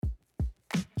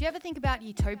Do you ever think about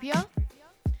utopia?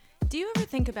 Do you ever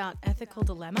think about ethical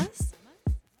dilemmas?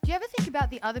 Do you ever think about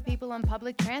the other people on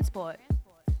public transport?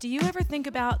 Do you ever think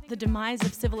about the demise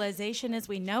of civilization as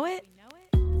we know it?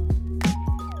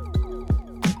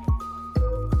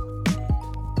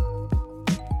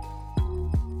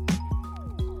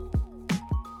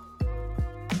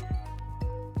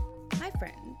 Hi,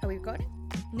 friend. Are we recording?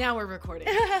 Now we're recording.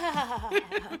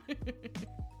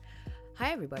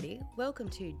 Hi, everybody. Welcome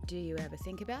to Do You Ever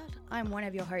Think About? I'm one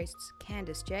of your hosts,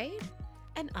 Candice Jade.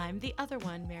 And I'm the other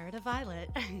one, Merida Violet.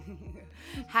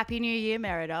 Happy New Year,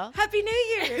 Merida. Happy New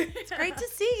Year! It's great to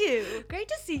see you. Great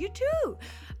to see you too.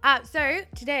 So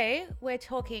today we're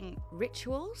talking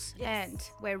rituals, Yes. and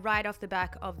we're right off the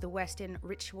back of the Western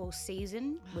ritual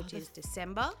season, which is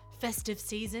December. Festive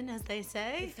season, as they The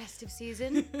say. festive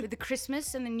season with the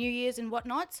Christmas and the New Year's and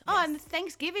whatnot. Oh, Yes. and the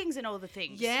Thanksgivings and all the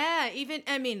things. Yeah, even,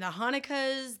 the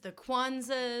Hanukkahs, the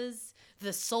Kwanzas,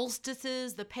 the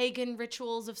solstices, the pagan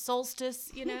rituals of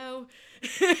solstice, you know.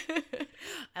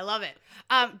 I love it.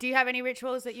 Do you have any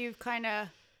rituals that you've kind of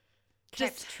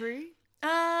kept Just- true?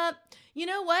 You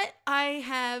know what? I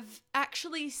have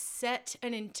actually set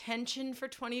an intention for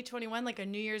 2021, like a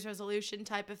New Year's resolution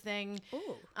type of thing,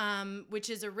 Ooh. which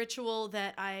is a ritual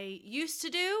that I used to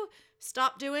do,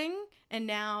 stopped doing, and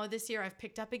now this year I've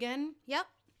picked up again. Yep.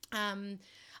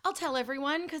 I'll tell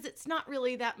everyone because it's not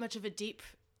really that much of a deep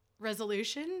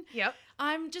resolution. Yep.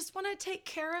 I just want to take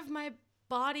care of my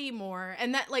body more,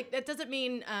 and that doesn't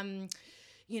mean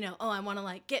I want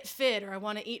to get fit or I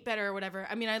want to eat better or whatever.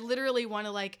 I mean, I literally want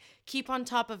to keep on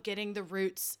top of getting the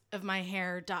roots of my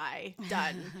hair dye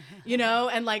done,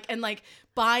 and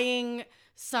buying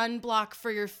sunblock for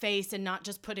your face and not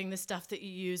just putting the stuff that you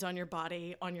use on your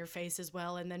body on your face as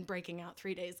well and then breaking out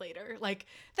 3 days later.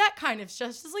 That kind of stuff,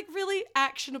 just really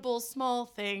actionable small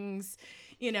things,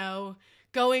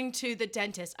 going to the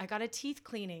dentist. I got a teeth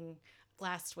cleaning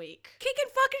last week. Kicking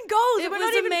fucking goals. It We're was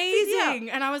not even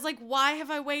amazing. And I was like, why have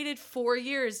I waited 4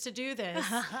 years to do this?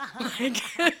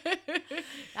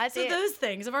 That's so it. those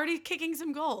things. I'm already kicking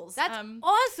some goals. That's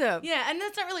awesome. Yeah, and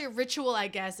that's not really a ritual, I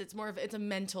guess. It's more of it's a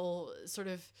mental sort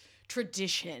of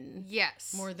tradition.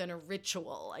 Yes. More than a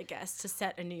ritual, I guess, to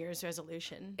set a New Year's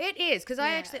resolution. It is because I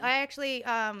Yeah. actually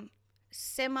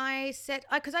semi-set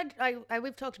because I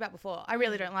we've talked about before. I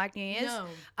really don't like New Year's. No.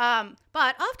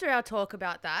 But after our talk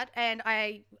about that, and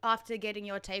after getting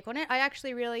your take on it, I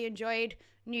actually really enjoyed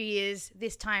New Year's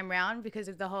this time round because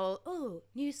of the whole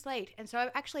new slate. And so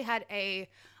I've actually had I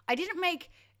didn't make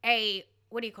a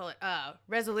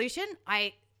resolution.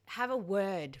 I have a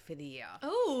word for the year.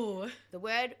 Oh. The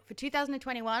word for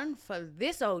 2021 for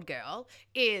this old girl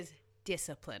is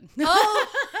discipline. Oh.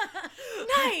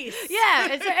 Nice. Yeah,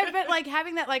 but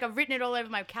having that, I've written it all over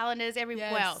my calendars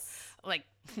Yes.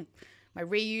 my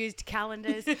reused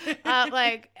calendars.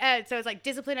 So it's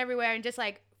discipline everywhere, and just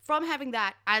from having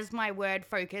that as my word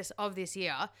focus of this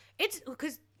year, it's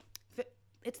because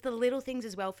it's the little things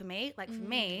as well for me. For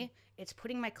me, it's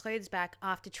putting my clothes back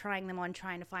after trying them on,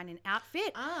 trying to find an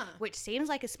outfit, which seems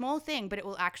like a small thing, but it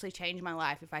will actually change my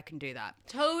life if I can do that.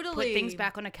 Totally. Put things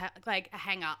back on a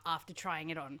hanger after trying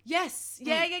it on. Yes.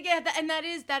 Yeah. And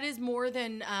that is more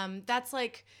than, that's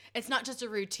it's not just a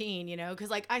routine, because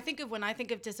when I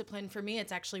think of discipline for me,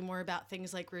 it's actually more about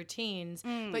things like routines,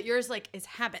 but yours is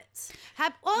habits.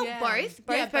 Both, Yeah,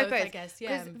 both, I guess,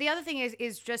 yeah. Because the other thing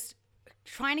is just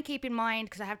trying to keep in mind,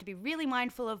 because I have to be really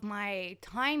mindful of my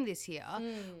time this year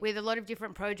with a lot of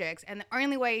different projects, and the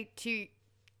only way to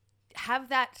have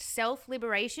that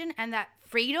self-liberation and that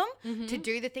freedom to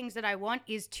do the things that I want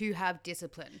is to have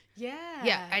discipline.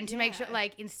 Yeah. And to make sure,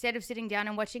 instead of sitting down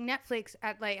and watching Netflix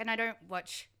and I don't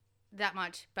watch that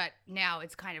much, but now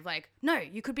it's kind of no,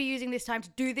 you could be using this time to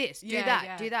do this, do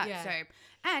that. Yeah. So,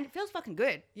 and it feels fucking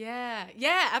good. Yeah,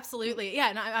 absolutely. Yeah,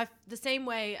 and I the same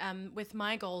way with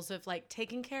my goals of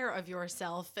taking care of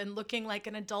yourself and looking like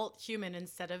an adult human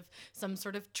instead of some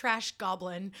sort of trash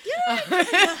goblin. Yeah.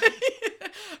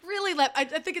 Really I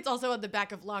think it's also on the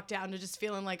back of lockdown to just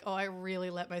feeling I really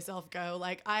let myself go.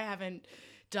 I haven't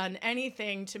done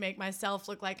anything to make myself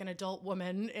look like an adult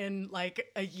woman in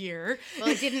a year. Well,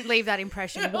 it didn't leave that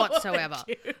impression whatsoever.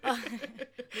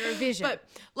 You're a vision. But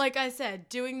like I said,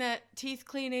 doing that teeth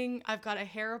cleaning, I've got a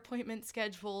hair appointment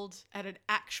scheduled at an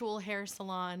actual hair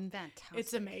salon. Fantastic.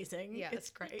 It's amazing. Yes. It's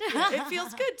great. Yeah, it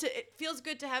feels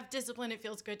good to have discipline. It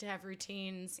feels good to have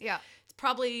routines. Yeah. It's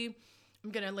probably,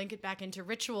 I'm going to link it back into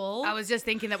ritual. I was just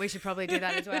thinking that we should probably do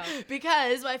that as well.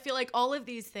 Because I feel all of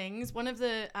these things, one of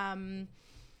the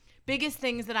biggest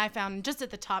things that I found just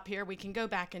at the top here, we can go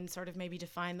back and sort of maybe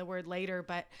define the word later,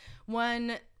 but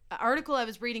one article I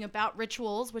was reading about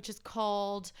rituals, which is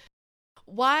called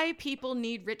why people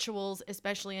need rituals,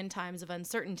 especially in times of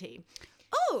uncertainty.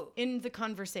 Oh, In the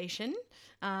conversation,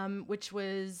 which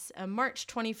was a March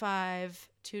 25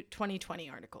 to 2020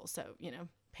 article. So,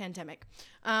 pandemic.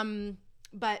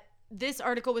 But this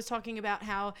article was talking about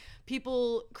how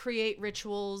people create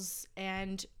rituals,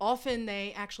 and often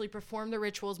they actually perform the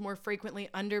rituals more frequently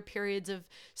under periods of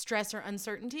stress or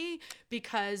uncertainty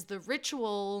because the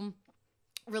ritual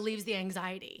relieves the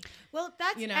anxiety. well,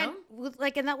 that's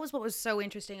and that was what was so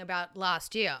interesting about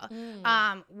last year.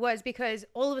 Was because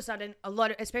all of a sudden a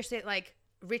lot of, especially like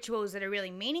rituals that are really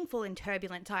meaningful in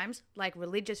turbulent times, like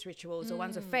religious rituals or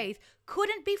ones of faith,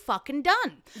 couldn't be fucking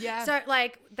done. Yeah. So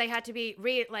like they had to be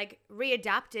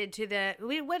readapted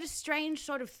to what a strange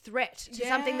sort of threat to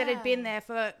something that had been there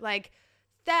for like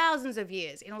thousands of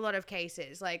years in a lot of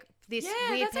cases, like this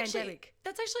weird pandemic.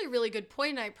 That's actually a really good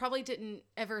point. I probably didn't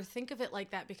ever think of it like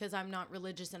that because I'm not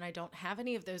religious and I don't have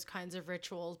any of those kinds of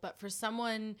rituals. But for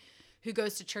someone who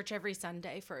goes to church every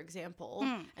Sunday, for example,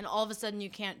 and all of a sudden you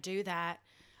can't do that,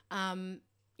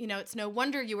 it's no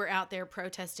wonder you were out there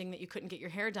protesting that you couldn't get your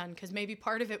hair done, because maybe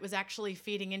part of it was actually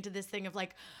feeding into this thing of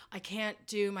like, I can't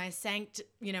do my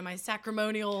my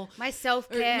sacramental, my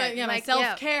self-care, my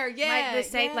self-care,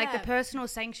 like the personal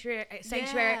sanctuary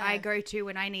I go to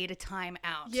when I need a time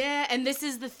out. Yeah, and this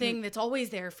is the thing that's always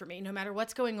there for me. No matter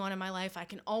what's going on in my life, I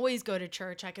can always go to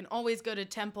church. I can always go to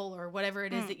temple or whatever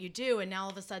it is that you do, and now all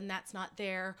of a sudden that's not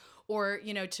there. Or,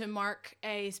 to mark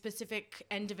a specific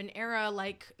end of an era,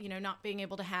 like, not being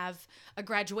able to have a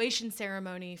graduation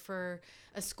ceremony for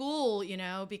a school,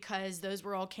 because those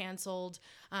were all canceled.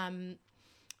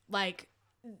 Like,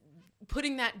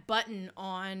 putting that button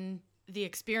on the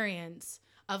experience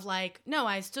of like, no,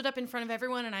 I stood up in front of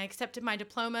everyone and I accepted my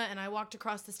diploma and I walked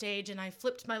across the stage and I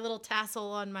flipped my little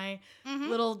tassel on my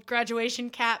little graduation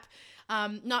cap.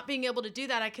 Not being able to do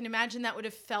that, I can imagine that would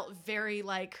have felt very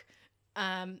like...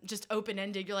 just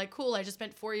open-ended. You're like, cool, I just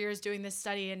spent 4 years doing this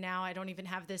study and now I don't even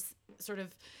have this sort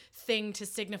of thing to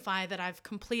signify that I've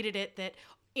completed it, that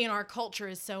in our culture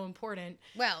is so important.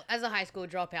 Well, as a high school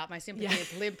dropout, my sympathy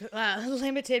is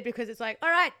limited, because it's like, all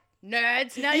right,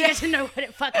 nerds, now you get to know what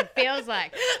it fucking feels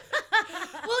like.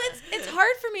 Well, it's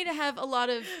hard for me to have a lot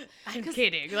of... I'm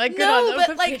kidding. Like,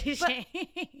 but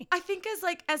I think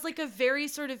as a very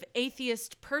sort of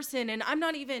atheist person, and I'm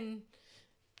not even...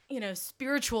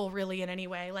 spiritual really in any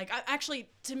way. Like, actually,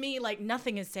 to me, like,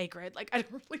 nothing is sacred. Like, I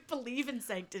don't really believe in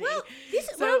sanctity. Well, this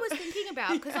is what I was thinking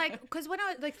about. Because when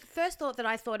I, like, the first thought that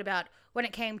I thought about when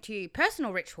it came to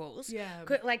personal rituals,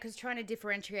 because trying to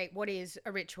differentiate what is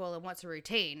a ritual and what's a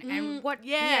routine, and what,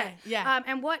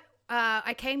 and what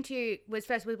I came to was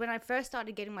when I first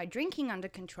started getting my drinking under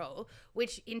control,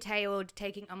 which entailed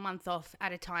taking a month off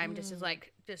at a time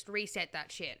just reset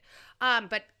that shit.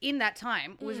 But in that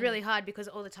time, it was really hard because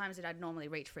all the times that I'd normally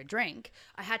reach for a drink,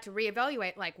 I had to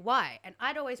reevaluate, like, why. And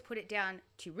I'd always put it down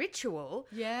to ritual.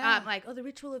 Yeah. The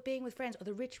ritual of being with friends, or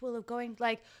the ritual of going,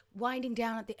 like, winding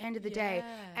down at the end of the day.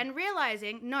 And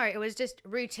realizing, no, it was just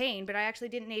routine, but I actually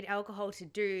didn't need alcohol to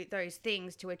do those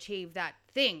things to achieve that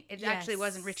thing. It actually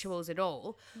wasn't rituals at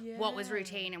all. Yeah. What was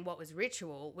routine and what was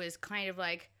ritual was kind of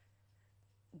like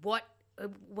what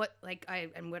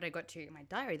I got to in my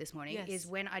diary this morning is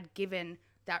when I'd given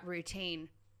that routine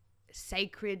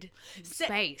sacred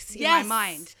space in my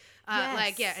mind.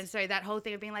 And so that whole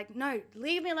thing of being like, no,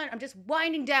 leave me alone. I'm just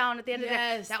winding down at the end of the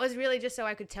day. That was really just so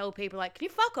I could tell people, like, can you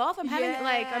fuck off? I'm having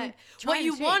I'm what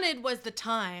you wanted was the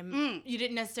time. You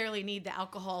didn't necessarily need the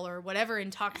alcohol or whatever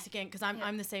intoxicant, because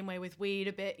I'm the same way with weed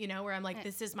a bit, where I'm like,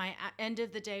 this is my end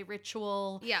of the day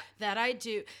ritual that I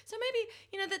do. So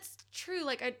maybe, that's true.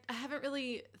 Like, I haven't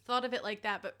really thought of it like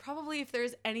that, but probably if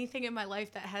there's anything in my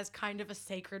life that has kind of a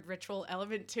sacred ritual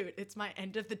element to it, it's my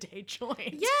end of the day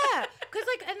joint. Yeah, because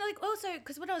also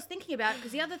because what I was thinking about,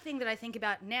 because the other thing that I think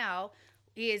about now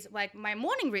is like my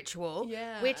morning ritual,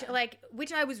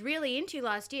 which I was really into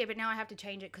last year, but now I have to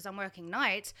change it because I'm working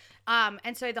nights.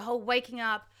 And so the whole waking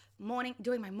up,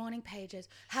 doing my morning pages,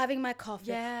 having my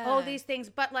coffee, all these things,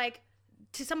 but like,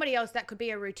 to somebody else that could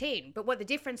be a routine, but what the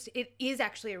difference, it is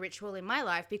actually a ritual in my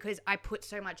life because I put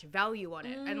so much value on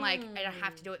it, and I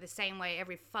have to do it the same way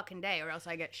every fucking day or else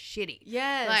I get shitty.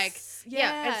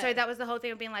 And so that was the whole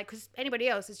thing of being like, because anybody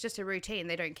else, it's just a routine,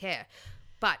 they don't care,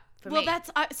 but for me,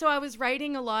 so I was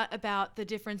writing a lot about the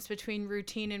difference between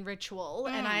routine and ritual,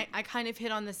 and I kind of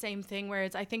hit on the same thing,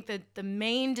 whereas I think that the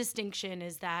main distinction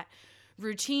is that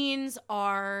routines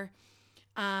are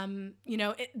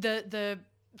the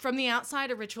from the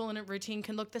outside, a ritual and a routine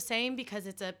can look the same because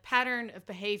it's a pattern of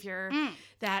behavior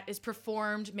that is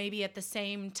performed maybe at the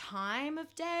same time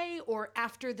of day or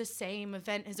after the same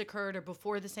event has occurred or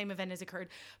before the same event has occurred.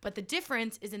 But the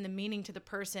difference is in the meaning to the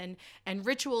person, and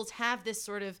rituals have this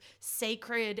sort of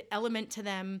sacred element to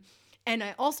them. And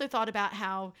I also thought about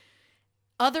how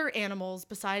other animals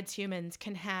besides humans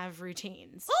can have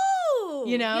routines. Ooh,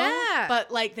 You know? yeah. But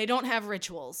like they don't have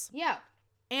rituals. yeah.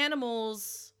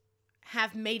 Animals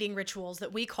have mating rituals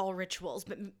that we call rituals,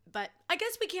 but I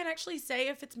guess we can't actually say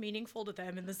if it's meaningful to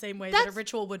them in the same way that a That's-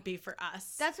 ritual would be for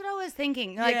us. That's what I was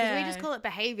thinking. Like, 'cause we Yeah. just call it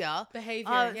behavior.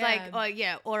 Behavior, It's yeah. like, oh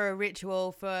yeah, or a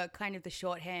ritual for kind of the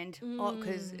shorthand,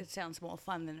 because it sounds more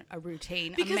fun than a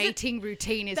routine. Because a mating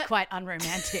routine is quite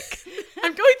unromantic.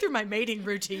 I'm going through my mating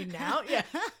routine now. Yeah.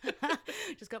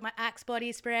 Just got my Axe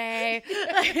body spray.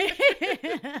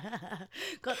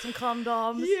 Got some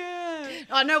condoms. Yeah.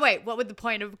 Oh no, wait. What would the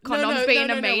point of condoms be in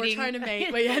a mating? We're trying to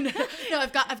mate. But yeah, no,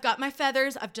 I've got my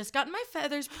feathers. I've just gotten my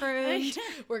feathers pruned.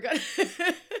 We're gonna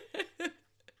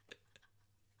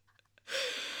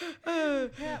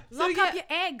Lock up your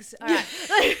eggs. All right.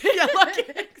 yeah, lock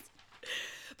your eggs.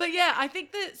 But yeah, I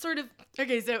think that sort of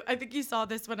so I think you saw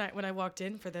this when I walked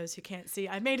in. For those who can't see,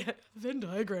 I made a Venn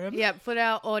diagram. Yeah, for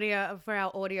our audio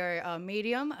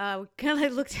medium, kind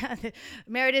of looked at it.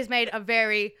 Meredith's made a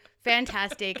very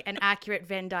fantastic and accurate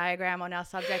Venn diagram on our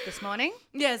subject this morning.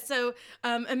 Yeah, so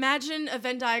imagine a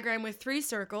Venn diagram with 3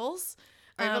 circles.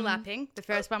 Overlapping. The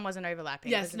first one wasn't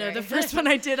overlapping. Yes, no, the first one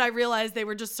I did, I realized they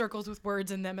were just circles with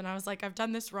words in them, and I was like, I've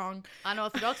done this wrong.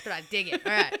 Unorthodox, but I dig it.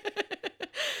 All right.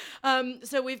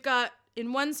 So we've got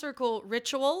in one circle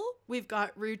ritual, we've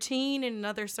got routine in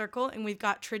another circle, and we've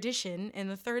got tradition in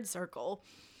the third circle.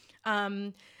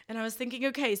 And I was thinking,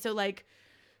 okay, so like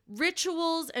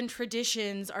rituals and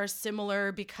traditions are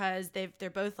similar because they're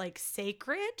both like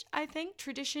sacred. I think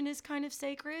tradition is kind of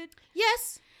sacred.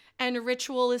 Yes. And a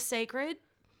ritual is sacred.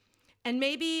 And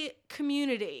maybe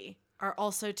community are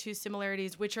also 2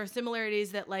 similarities, which are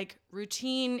similarities that like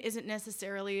routine isn't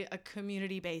necessarily a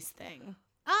community-based thing.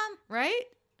 Right?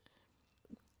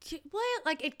 Well,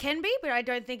 like it can be, but I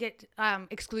don't think it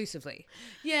exclusively.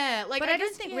 Yeah, like But I don't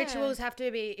guess, think yeah. rituals have to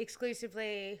be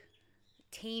exclusively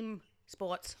team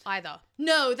sports either.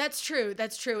 No, that's true.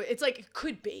 That's true. It's like it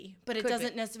could be, but it Could doesn't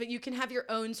be. necessarily. You can have your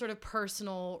own sort of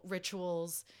personal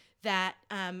rituals that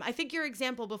I think your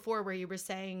example before where you were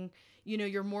saying, you know,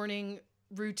 your morning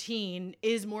routine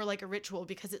is more like a ritual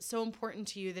because it's so important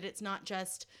to you that it's not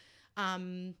just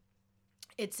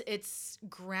it's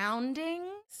grounding.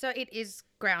 So it is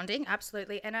grounding,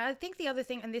 absolutely. And I think the other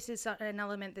thing, and this is an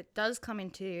element that does come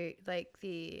into like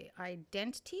the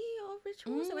identity of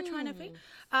rituals that we're trying to think,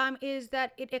 is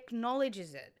that it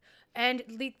acknowledges it. And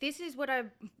this is what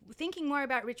I'm thinking more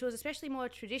about rituals, especially more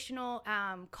traditional,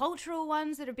 cultural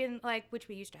ones that have been like, which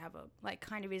we used to have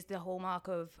kind of is the hallmark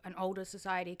of an older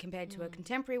society compared to a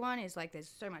contemporary one, is like there's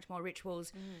so much more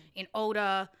rituals in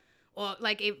older, or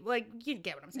like you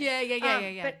get what I'm saying.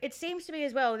 Yeah. But it seems to me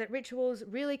as well that rituals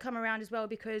really come around as well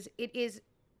because it is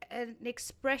an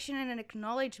expression and an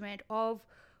acknowledgement of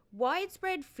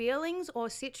widespread feelings or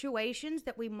situations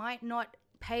that we might not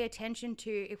pay attention to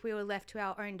if we were left to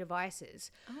our own devices.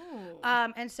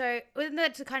 And so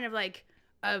that's kind of like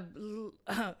I've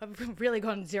really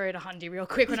gone 0 to 100 real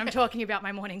quick when I'm talking about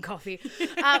my morning coffee.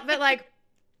 But like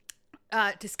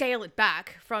to scale it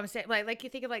back from like you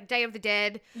think of like Day of the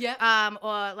Dead,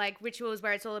 or like rituals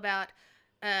where it's all about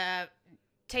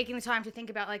taking the time to think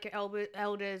about like your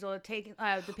elders or taking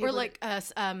the people, or like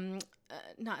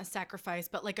not a sacrifice,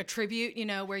 but like a tribute, you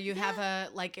know, where you have a,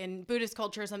 like in Buddhist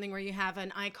culture or something where you have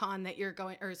an icon that you're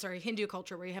going, or sorry, Hindu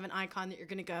culture where you have an icon that you're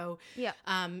going to go,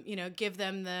 you know, give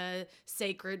them the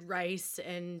sacred rice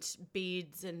and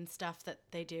beads and stuff that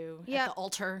they do at the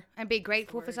altar. and be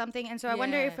grateful for something. And so I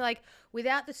wonder if like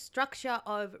without the structure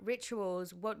of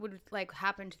rituals, what would like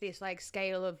happen to this like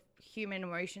scale of human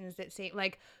emotions that seem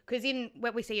like, because in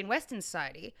what we see in Western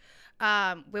society,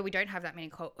 where we don't have that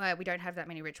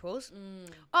many rituals.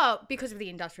 Because of the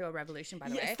Industrial Revolution, by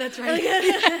the way. Yes, that's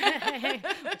right.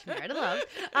 Which Meredith loves.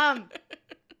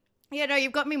 Yeah, no,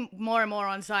 you've got me more and more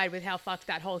on side with how fucked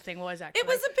that whole thing was. Actually, It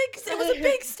was a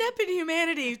big step in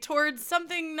humanity towards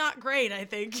something not great, I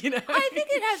think, you know. I think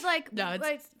it has like No,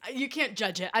 you can't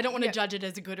judge it. I don't want to judge it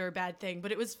as a good or a bad thing,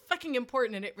 but it was fucking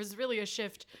important and it was really a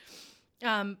shift.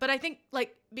 But I think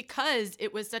like because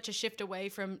it was such a shift away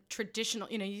from traditional,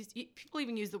 you know, people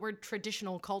even use the word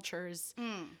traditional cultures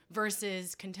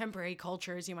versus contemporary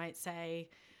cultures, you might say,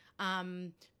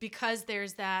 because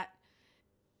there's that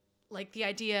like the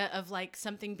idea of like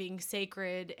something being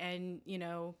sacred, and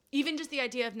even just the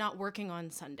idea of not working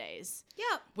on Sundays.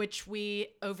 Yeah. Which we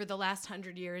over the last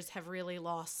 100 years have really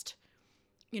lost.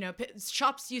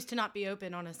 Shops used to not be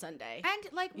open on a Sunday.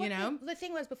 And like the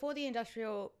thing was, before the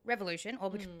Industrial Revolution, or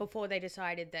before they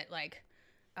decided that like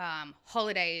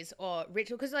holidays or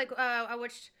ritual, because like I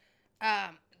watched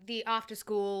the after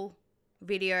school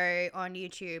video on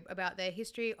YouTube about the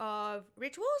history of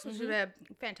rituals, which is a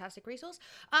fantastic resource.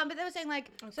 But they were saying like,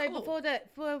 cool.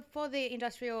 before the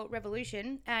Industrial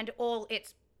Revolution and all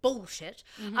its bullshit,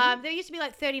 there used to be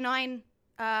like 39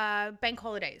 bank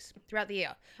holidays throughout the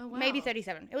year. Oh, wow. Maybe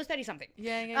 37. It was 30 something.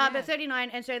 Yeah. But 39,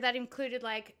 and so that included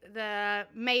like the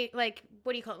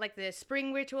what do you call it, like the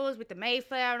spring rituals with the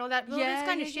Mayflower and all that, all this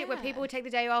kind of shit where people would take the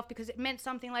day off because it meant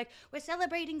something like, we're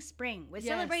celebrating spring, we're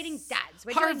celebrating dads,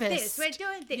 we're doing this, we're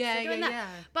doing this, we're doing that.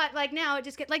 But like now it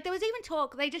just get like, there was even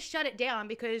talk, they just shut it down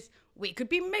because we could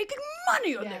be making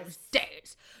money on those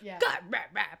days. Yeah. But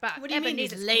What do you mean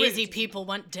these lazy people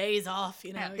want days off?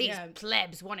 These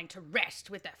plebs wanting to rest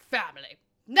with their family.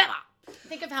 Never.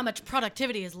 Think of how much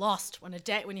productivity is lost when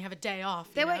you have a day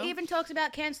off. There were even talks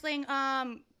about canceling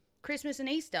Christmas and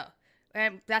Easter.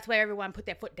 That's where everyone put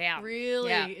their foot down. Really?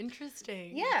 Yeah.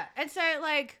 Interesting. Yeah. And so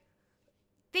like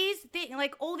these things,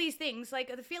 like all these things,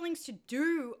 like the feelings to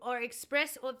do or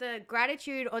express or the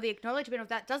gratitude or the acknowledgement of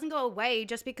that doesn't go away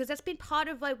just because that's been part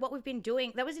of like what we've been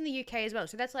doing. That was in the UK as well.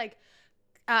 So that's like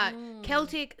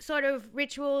Celtic sort of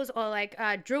rituals, or like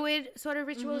Druid sort of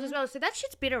rituals as well. So that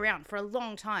shit's been around for a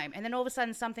long time. And then all of a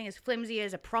sudden something as flimsy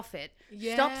as a prophet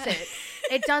stops it.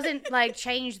 It doesn't like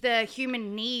change the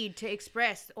human need to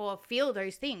express or feel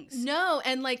those things. No.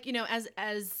 And like,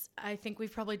 as I think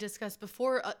we've probably discussed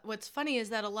before, what's funny is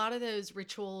that a lot of those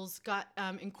rituals got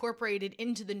incorporated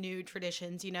into the new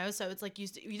traditions, so it's like you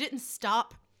didn't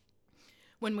stop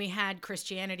when we had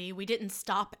Christianity. We didn't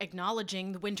stop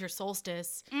acknowledging the winter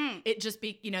solstice. It just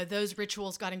those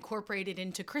rituals got incorporated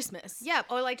into Christmas. Yeah,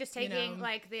 or like just taking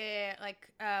like the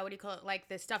what do you call it? Like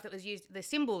the stuff that was used, the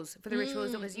symbols for the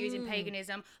rituals that was used in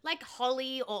paganism, like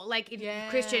holly, or like in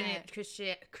Christmas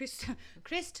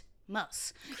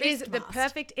is the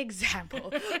perfect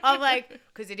example of like,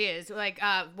 because it is like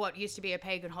what used to be a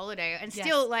pagan holiday, and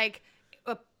still like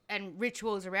and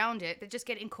rituals around it that just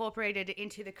get incorporated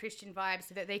into the Christian vibe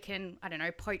so that they can, I don't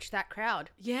know, poach that crowd.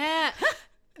 Yeah.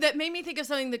 That made me think of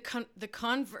something, the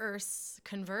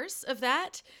converse of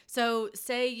that. So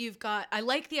say you've got, I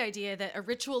like the idea that a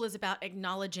ritual is about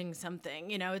acknowledging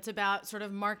something, it's about sort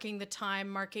of marking the time,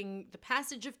 marking the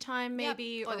passage of time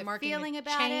maybe, or the marking feeling a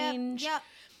about change. it.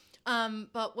 Yep.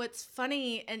 But what's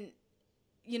funny, and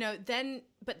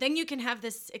then you can have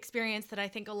this experience that I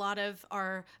think a lot of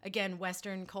our, again,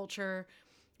 Western culture,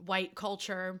 white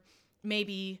culture,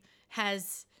 maybe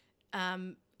has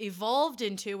evolved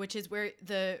into, which is where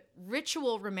the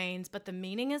ritual remains, but the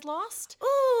meaning is lost.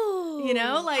 Ooh.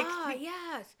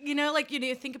 Yes.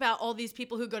 Think about all these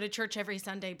people who go to church every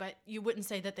Sunday, but you wouldn't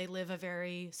say that they live a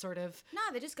very sort of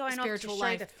they're just going off to show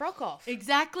life. the frock off.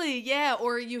 Exactly. Yeah.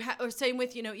 Or or same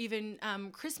with, even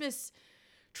Christmas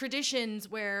traditions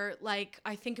where, like,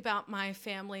 I think about my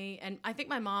family, and I think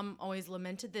my mom always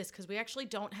lamented this because we actually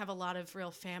don't have a lot of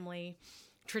real family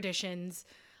traditions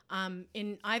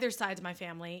in either side of my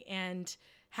family, and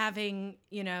having,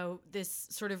 this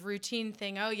sort of routine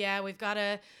thing. Oh yeah, we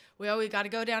always got to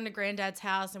go down to granddad's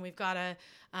house, and we've got to,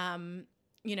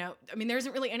 there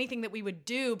isn't really anything that we would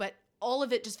do, but all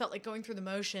of it just felt like going through the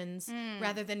motions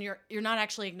rather than you're not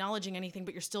actually acknowledging anything,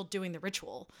 but you're still doing the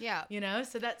ritual. Yeah.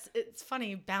 So it's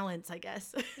funny balance, I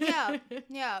guess. Yeah.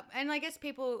 Yeah. And I guess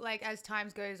people, like, as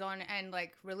times goes on and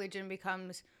like religion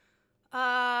becomes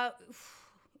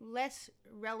less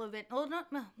relevant, or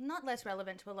not less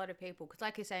relevant to a lot of people. Cause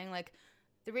like you're saying, like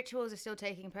the rituals are still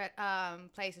taking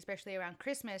place, especially around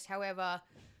Christmas. However,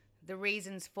 the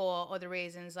reasons for, or the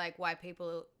reasons like why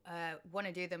people want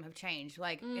to do them have changed,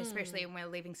 like especially when we're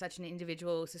living such an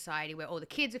individual society where all the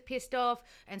kids are pissed off,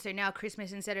 and so now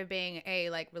Christmas, instead of being a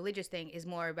like religious thing, is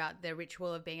more about the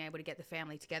ritual of being able to get the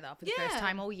family together for the first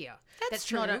time all year. That's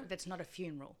true. That's not a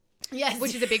funeral. Yes.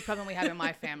 Which is a big problem we have in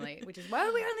my family, which is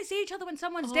why we only see each other when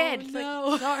someone's dead. It's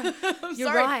no. You're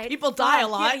sorry. right. People die a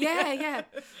lot. Yeah.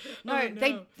 No,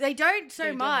 no. they don't so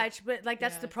They much, don't. but like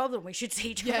that's the problem. We should see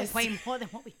each other way more than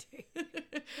what we do.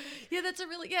 Yeah, that's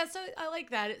so I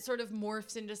like that. It sort of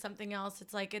morphs into something else.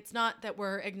 It's like, it's not that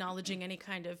we're acknowledging any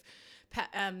kind of,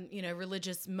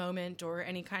 religious moment or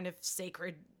any kind of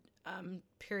sacred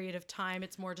period of time.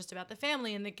 It's more just about the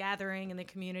family and the gathering and the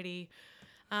community.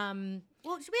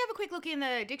 Well, should we have a quick look in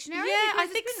the dictionary? Yeah, Because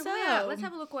I think so. Yeah, let's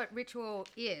have a look what ritual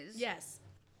is. Yes.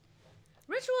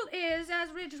 Ritual is as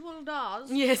ritual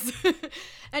does. Yes.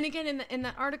 And again, in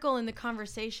that article, in the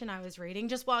conversation I was reading,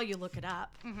 just while you look it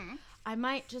up, I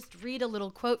might just read a little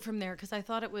quote from there because I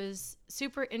thought it was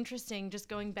super interesting, just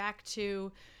going back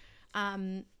to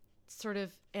sort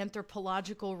of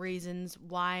anthropological reasons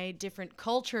why different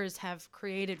cultures have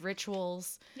created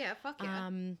rituals. Yeah, fuck yeah.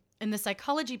 And the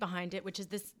psychology behind it, which is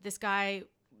this guy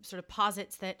sort of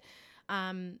posits that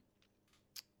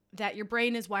that your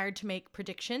brain is wired to make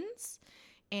predictions,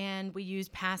 and we use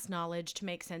past knowledge to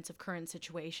make sense of current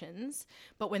situations.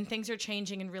 But when things are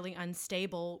changing and really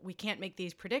unstable, we can't make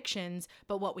these predictions,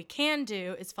 but what we can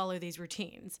do is follow these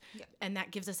routines. Yeah. And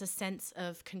that gives us a sense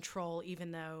of control,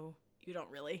 even though you don't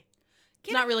really,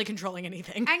 it's not really controlling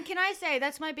anything. And can I say,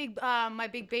 that's my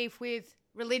big beef with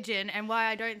religion and why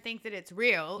I don't think that it's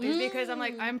real is because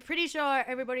I'm pretty sure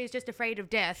everybody's just afraid of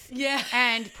death. Yeah.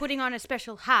 And putting on a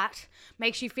special hat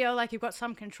makes you feel like you've got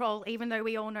some control, even though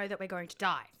we all know that we're going to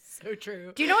die. So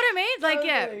true. Do you know what I mean? Like,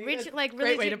 totally. religion.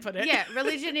 Great way to put it. Yeah,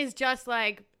 religion is just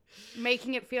like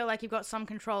making it feel like you've got some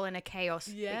control in a chaos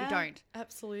that you don't.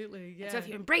 Absolutely. Yeah. So if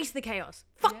you embrace the chaos,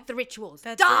 fuck the rituals,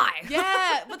 die.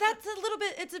 Yeah, but that's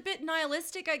it's a bit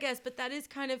nihilistic, I guess. But that is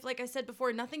kind of, like I said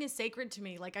before, nothing is sacred to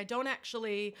me. Like, I don't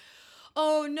actually,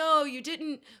 oh no, you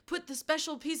didn't put the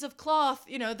special piece of cloth,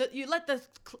 that you let the,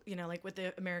 like with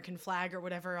the American flag or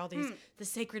whatever, all these, the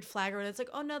sacred flag, or it's like,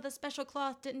 oh no, the special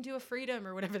cloth didn't do a freedom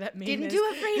or whatever that means. Didn't do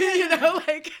a freedom.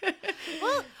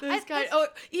 Well,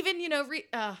 even,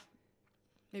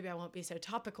 maybe I won't be so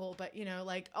topical, but,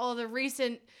 like all the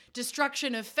recent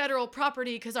destruction of federal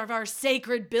property because of our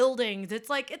sacred buildings. It's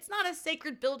like, it's not a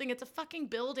sacred building. It's a fucking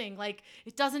building. Like,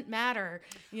 it doesn't matter,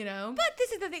 But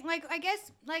this is the thing. Like, I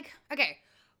guess, like, okay,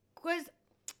 because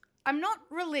I'm not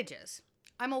religious.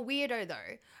 I'm a weirdo,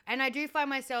 though. And I do find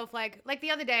myself, like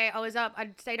the other day, I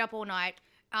stayed up all night.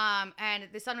 And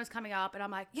the sun was coming up, and I'm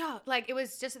like, yeah, like it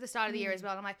was just at the start of the year as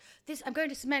well. And I'm like, I'm going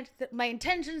to cement my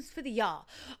intentions for the year.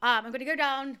 I'm going to go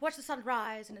down, watch the sun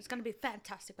rise, and it's going to be a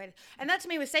fantastic way. And that to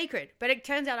me was sacred. But it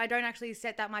turns out I don't actually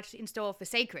set that much in store for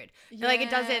sacred. Yeah. Like, it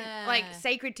doesn't, like,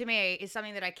 sacred to me is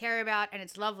something that I care about, and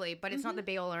it's lovely, but it's not the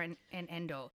be all or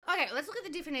end all. Okay, let's look at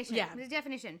the definition. Yeah. The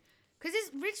definition. Because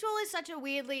this ritual is such a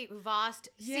weirdly vast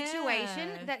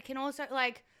situation that can also,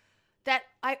 like, that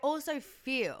I also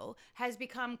feel has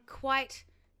become quite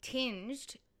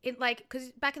tinged in, like, because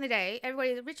back in the day,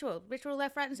 everybody's ritual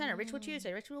left, right, and center, ritual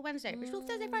Tuesday, ritual Wednesday, ritual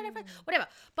Thursday, Friday, whatever.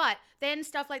 But then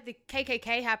stuff like the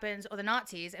KKK happens or the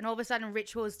Nazis, and all of a sudden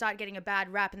rituals start getting a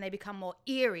bad rap and they become more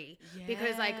eerie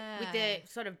because, like, with the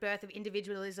sort of birth of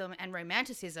individualism and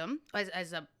romanticism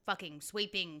as a fucking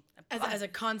sweeping as a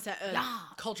concept,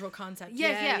 cultural concept.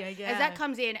 Yes. As that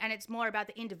comes in and it's more about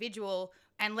the individual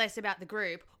and less about the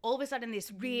group, all of a sudden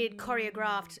this weird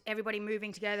choreographed, everybody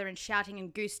moving together and shouting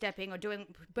and goose stepping or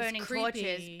burning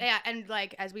torches. Yeah, and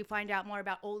like as we find out more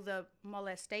about all the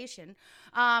molestation,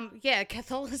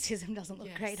 Catholicism doesn't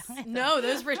look great either. No,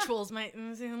 those rituals might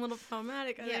seem a little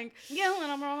problematic, I think. Yeah, a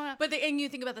little problematic. But and you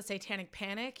think about the Satanic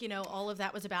Panic, all of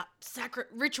that was about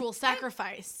ritual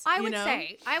sacrifice. I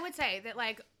would say that,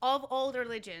 like, of all the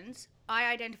religions,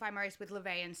 I identify most with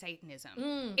LaVeyan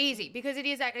Satanism. Easy, because it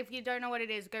is, if you don't know what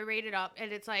it is, go read it up,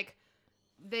 and it's like,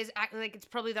 it's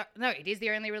probably it is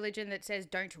the only religion that says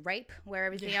don't rape, where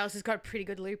everything else has got pretty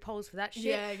good loopholes for that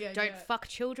shit. Don't fuck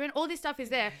children. All this stuff is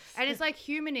there. And it's like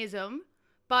humanism,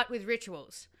 but with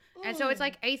rituals. And so it's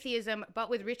like atheism, but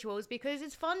with rituals, because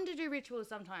it's fun to do rituals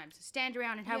sometimes. Stand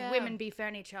around and have women be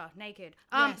furniture, naked.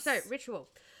 So, ritual.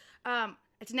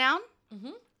 It's a noun,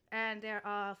 and there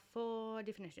are 4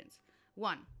 definitions.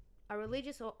 1, a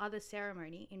religious or other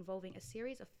ceremony involving a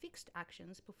series of fixed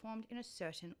actions performed in a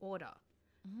certain order.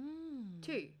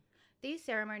 2, these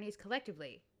ceremonies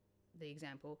collectively, the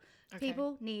example,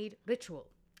 people need ritual.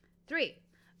 3,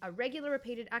 a regular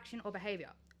repeated action or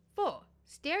behavior. 4,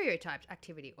 stereotyped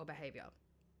activity or behavior.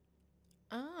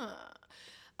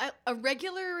 A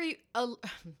regularly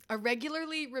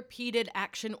repeated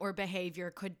action or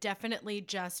behavior could definitely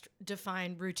just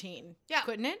define routine. Yeah,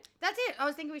 couldn't it? That's it. I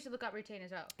was thinking we should look up routine as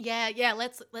well. Yeah.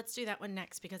 Let's do that one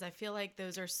next, because I feel like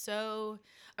those are so.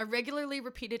 A regularly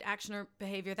repeated action or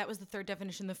behavior. That was the 3rd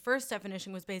definition. The 1st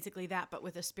definition was basically that, but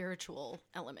with a spiritual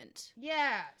element.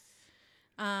 Yes.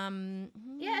 Yeah, and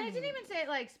it didn't even say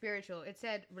like spiritual. It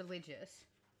said religious,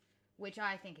 which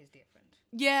I think is different.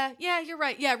 Yeah, you're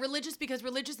right. Yeah, religious, because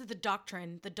religious is the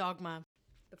doctrine, the dogma.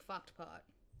 The fucked part.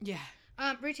 Yeah.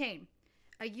 Routine.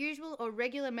 A usual or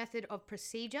regular method of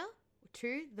procedure.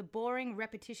 2, the boring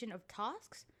repetition of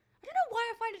tasks. I don't know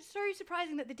why I find it so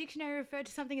surprising that the dictionary referred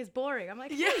to something as boring. I'm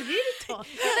like, Yeah. hey, you talk.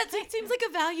 That seems like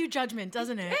a value judgment,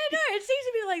 doesn't it? Yeah, no, it seems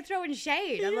to be like throwing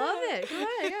shade. I love it.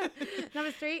 Yeah.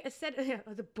 Number 3, a set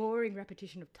of the boring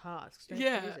repetition of tasks. Don't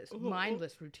use this.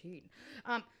 Mindless routine.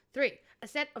 3, a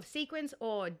set of sequence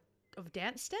or of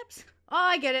dance steps. Oh,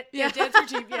 I get it. Yeah, dance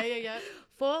routine. Yeah.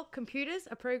 4, computers,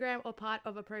 a program or part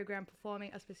of a program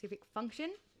performing a specific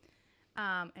function.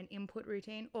 An input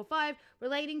routine. Or 5,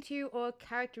 relating to or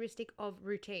characteristic of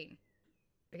routine.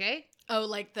 Okay? Oh,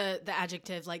 like the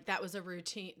adjective, like that was a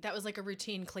routine. That was like a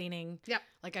routine cleaning. Yep.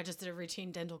 Like I just did a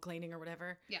routine dental cleaning or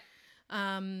whatever. Yeah.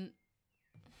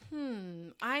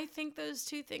 I think those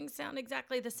two things sound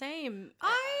exactly the same.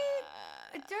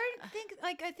 I don't think,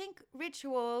 like, I think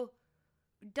ritual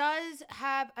does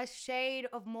have a shade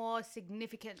of more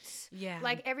significance. Yeah.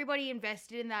 Like, everybody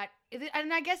invested in that.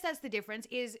 And I guess that's the difference,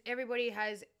 is everybody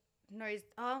knows,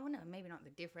 oh, no, maybe not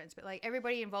the difference, but, like,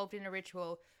 everybody involved in a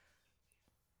ritual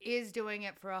is doing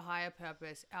it for a higher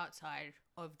purpose outside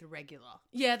of the regular.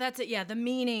 Yeah, that's it. Yeah, the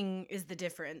meaning is the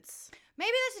difference.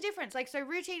 Maybe that's the difference. Like, so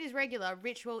routine is regular,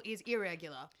 ritual is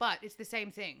irregular, but it's the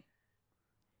same thing.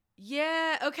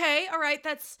 Yeah, okay, all right.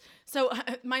 That's so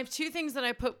my two things that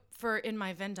I put for in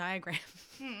my Venn diagram.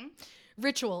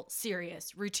 Ritual,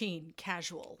 serious, routine,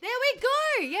 casual. There we go.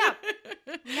 Yeah.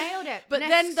 Nailed it. But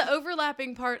Next. then the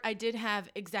overlapping part I did have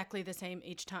exactly the same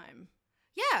each time.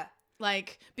 Yeah.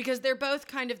 Like, because they're both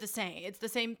kind of the same. It's the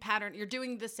same pattern. You're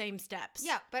doing the same steps.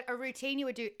 Yeah, but a routine you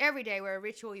would do every day, where a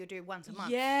ritual you do once a month.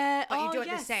 Yeah. But you do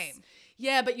it the same.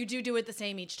 Yeah, but you do it the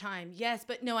same each time. Yes,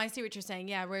 but no, I see what you're saying.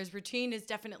 Yeah, whereas routine is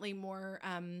definitely more,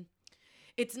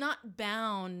 it's not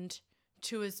bound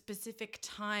to a specific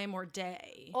time or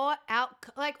day. Or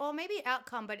or maybe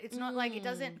outcome, but it's not like it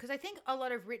doesn't, because I think a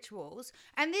lot of rituals,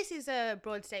 and this is a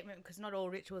broad statement because not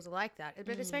all rituals are like that,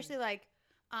 but especially like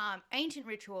ancient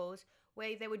rituals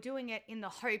where they were doing it in the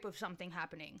hope of something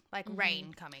happening, like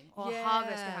rain coming or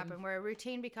harvest to happen, where a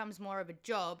routine becomes more of a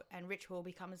job and ritual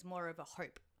becomes more of a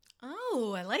hope.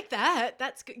 Oh, I like that.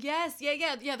 That's good. Yes.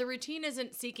 Yeah. The routine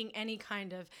isn't seeking any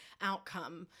kind of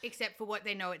outcome. Except for what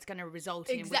they know it's going to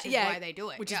result in, which is why they do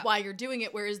it. Which is why you're doing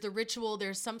it. Whereas the ritual,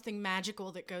 there's something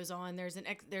magical that goes on. There's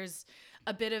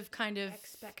a bit of kind of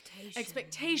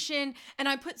expectation. And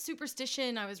I put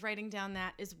superstition. I was writing down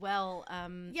that as well.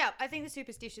 Yeah, I think the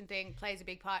superstition thing plays a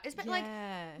big part. It's like not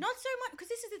so much, because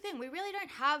this is the thing. We really don't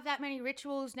have that many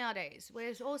rituals nowadays.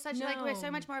 We're all such we're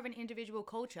so much more of an individual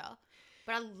culture.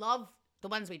 But I love the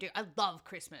ones we do. I love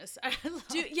Christmas.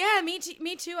 Me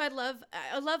too. I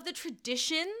love the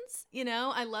traditions. You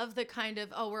know, I love the kind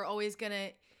of, we're always gonna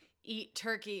eat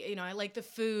turkey. You know, I like the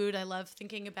food. I love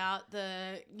thinking about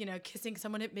the, kissing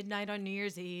someone at midnight on New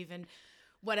Year's Eve and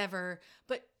whatever.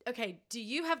 But okay, do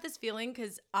you have this feeling?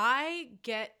 Because I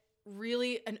get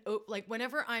really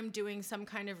whenever I'm doing some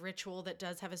kind of ritual that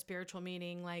does have a spiritual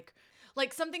meaning, like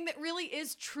something that really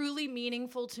is truly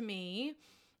meaningful to me.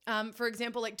 For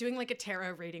example, like doing like a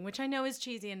tarot reading, which I know is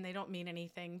cheesy and they don't mean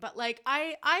anything, but like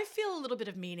I feel a little bit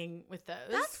of meaning with those.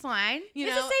 That's fine. You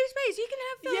it's know? a safe space. You can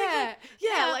have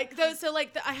feelings. Like those. So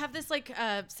like I have this like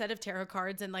set of tarot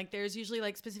cards, and like there's usually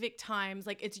like specific times.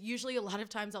 Like it's usually a lot of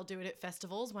times I'll do it at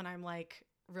festivals when I'm like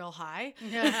real high.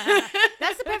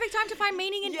 That's the perfect time to find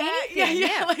meaning in anything.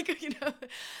 Yeah. Like,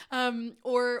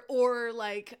 or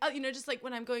like, just like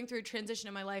when I'm going through a transition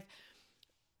in my life,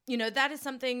 that is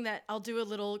something that I'll do a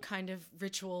little kind of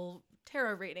ritual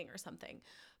tarot reading or something.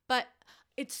 But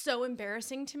it's so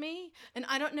embarrassing to me. And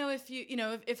I don't know if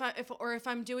if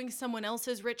I'm doing someone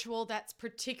else's ritual that's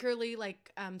particularly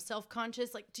like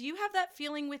self-conscious, like, do you have that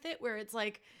feeling with it where it's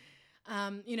like,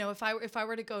 if I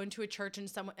were to go into a church and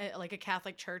someone like a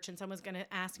Catholic church and someone's going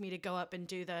to ask me to go up and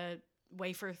do the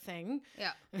wafer thing.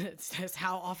 Yeah. It says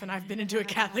how often I've been into a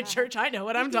Catholic church. I know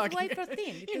what I'm talking about. Wafer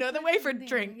thing. The wafer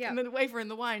drink and the wafer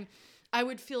and the wine. I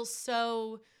would feel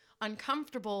so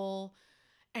uncomfortable,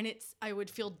 and I would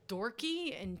feel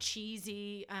dorky and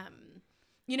cheesy.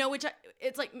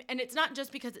 It's like, and it's not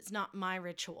just because it's not my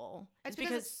ritual. It's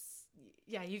because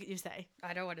you say.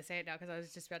 I don't want to say it now because I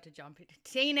was just about to jump in.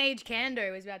 Teenage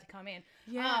Kando was about to come in.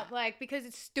 Yeah. Because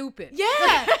it's stupid.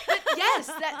 Yeah. Yes,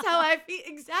 that's how I feel.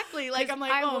 Exactly. Like, I'm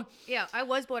like, I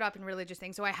was brought up in religious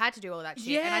things, so I had to do all that shit.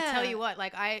 Yeah. And I tell you what,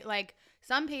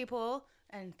 some people,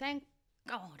 and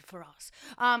God for us.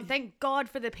 Thank God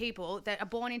for the people that are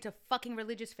born into fucking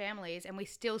religious families and we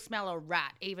still smell a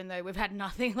rat, even though we've had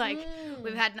nothing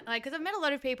because I've met a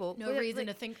lot of people. No reason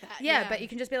to think that. Yeah, but you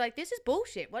can just be like, this is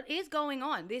bullshit. What is going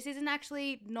on? This isn't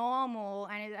actually normal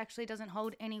and it actually doesn't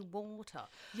hold any water.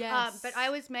 Yes. But I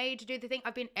was made to do the thing.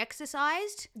 I've been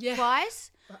exercised Yeah.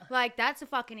 twice. Like, that's a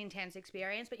fucking intense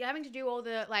experience. But you're having to do all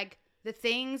the, like, the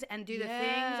things and do the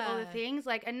things, all the things.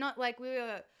 Like, and not like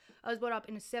I was brought up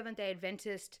in a Seventh-day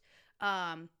Adventist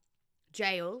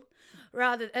jail,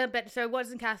 but so it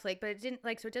wasn't Catholic, but it didn't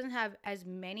so it doesn't have as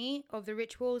many of the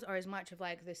rituals or as much of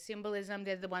like the symbolism.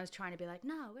 They're the ones trying to be like,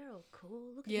 no, we're all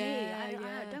cool. Look at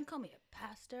me. Don't call me a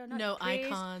pastor. Not no a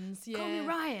priest. icons. Yeah. Call me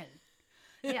Ryan.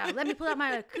 Yeah, let me pull out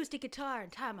my acoustic guitar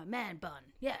and tie my man bun.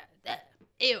 Yeah,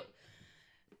 ew.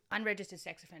 Unregistered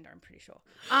sex offender, I'm pretty sure.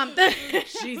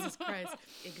 Jesus Christ.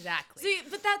 Exactly. See,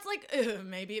 but that's like,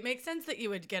 maybe it makes sense that you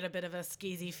would get a bit of a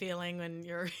skeezy feeling when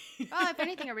you're... If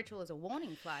anything, a ritual is a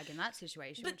warning flag in that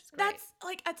situation, But which is great. that's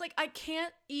like, it's like I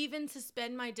can't even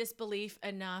suspend my disbelief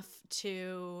enough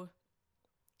to...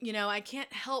 I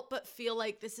can't help but feel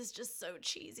like this is just so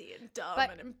cheesy and dumb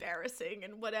and embarrassing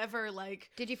and whatever. Like,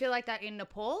 did you feel like that in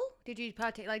Nepal? Did you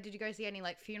partake? Like, did you go see any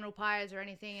like funeral pyres or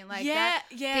anything? And like yeah.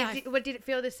 Did it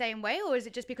feel the same way, or is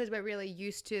it just because we're really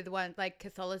used to the one like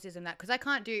Catholicism that? Because I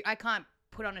can't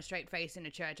put on a straight face in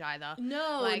a church either.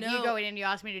 No, you go in and you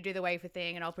ask me to do the wafer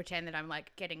thing, and I'll pretend that I'm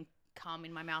like getting cum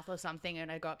in my mouth or something, and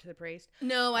I go up to the priest.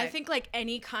 No, I think like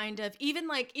any kind of even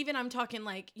I'm talking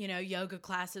like yoga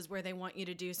classes where they want you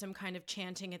to do some kind of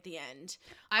chanting at the end.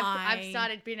 I've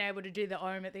started being able to do the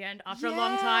Om at the end after a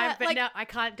long time, but now I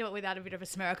can't do it without a bit of a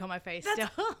smirk on my face still.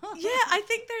 Yeah, I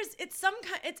think it's some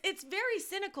kind. It's very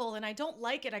cynical, and I don't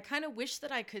like it. I kind of wish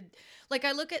that I could. Like,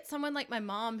 I look at someone like my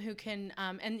mom who can,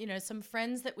 and some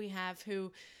friends that we have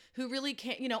who really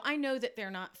can't. I know that they're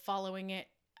not following it.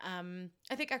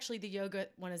 I think actually the yoga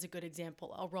one is a good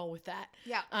example. I'll roll with that.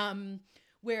 Yeah.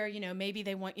 Where, maybe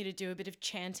they want you to do a bit of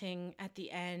chanting at the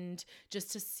end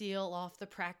just to seal off the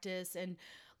practice. And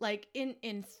like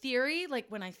in theory, like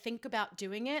when I think about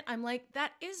doing it, I'm like,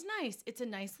 that is nice. It's a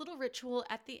nice little ritual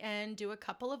at the end. Do a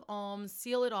couple of ohms,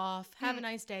 seal it off, have a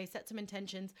nice day, set some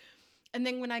intentions. And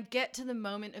then when I get to the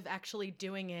moment of actually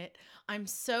doing it, I'm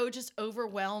so just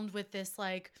overwhelmed with this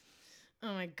like,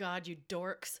 oh my God, you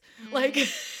dorks. Like, and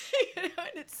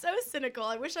it's so cynical.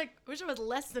 I wish I was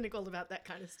less cynical about that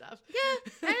kind of stuff.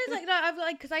 Yeah. And it's like, no, I've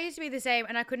like, because I used to be the same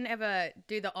and I couldn't ever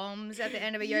do the ohms at the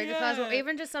end of a yoga class, or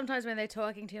even just sometimes when they're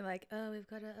talking to you like, oh, we've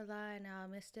got to align now,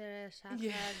 Mr.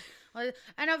 Shakad.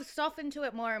 And I've softened to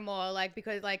it more and more, like,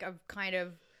 because like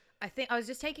I think I was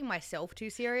just taking myself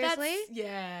too seriously.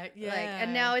 Yeah. Like,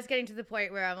 and now it's getting to the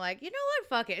point where I'm like, you know what?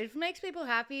 Fuck it. If it makes people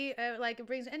happy, it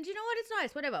brings, and you know what? It's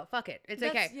nice. Whatever. Fuck it. It's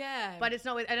okay. Yeah. But it's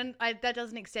not with, that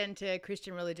doesn't extend to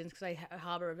Christian religions because I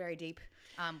harbor a very deep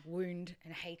wound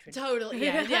and hatred. Totally.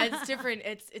 Yeah. It's different.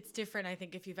 It's different. I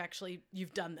think if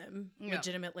you've done them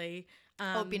legitimately.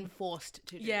 Or been forced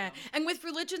to do Yeah. them. And with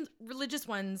religious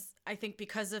ones, I think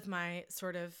because of my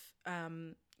sort of,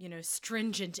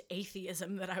 stringent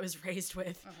atheism that I was raised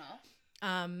with,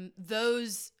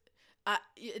 those,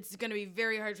 it's going to be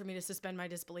very hard for me to suspend my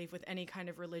disbelief with any kind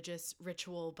of religious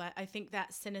ritual. But I think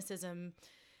that cynicism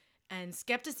and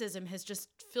skepticism has just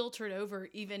filtered over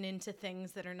even into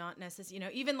things that are not necessary.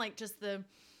 Even like just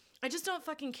I just don't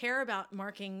fucking care about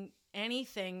marking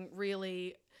anything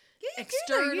really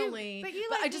externally,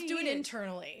 but I just do it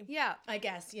internally. Yeah. I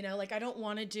guess, like I don't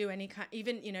want to do any kind,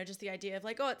 even, just the idea of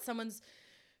like, oh, it's someone's,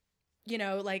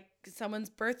 like someone's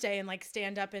birthday and like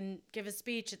stand up and give a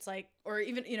speech. It's like, or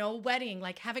even, a wedding,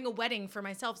 like having a wedding for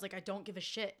myself is like, I don't give a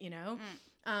shit,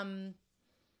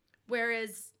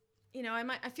 whereas,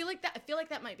 I feel like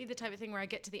that might be the type of thing where I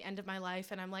get to the end of my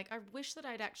life and I'm like, I wish that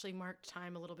I'd actually marked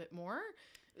time a little bit more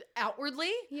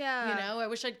outwardly. Yeah. I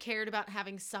wish I'd cared about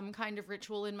having some kind of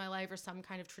ritual in my life or some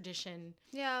kind of tradition.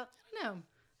 Yeah. I don't know.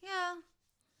 Yeah.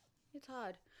 It's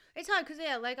hard because,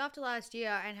 like after last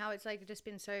year and how it's like just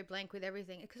been so blank with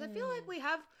everything. Because I feel like we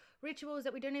have rituals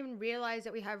that we don't even realize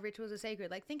that we have rituals are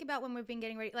sacred. Like think about when we've been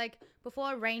getting ready, like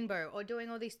before a rainbow or doing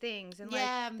all these things. And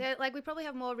like we probably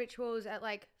have more rituals at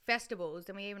like festivals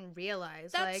than we even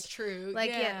realize. That's true.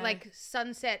 Like, like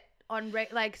sunset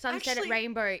sunset at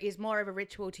Rainbow is more of a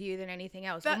ritual to you than anything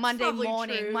else. Or Monday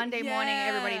morning,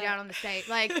 everybody down on the stage.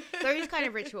 Like those kind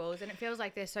of rituals. And it feels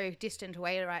like they're so distant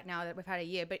away right now that we've had a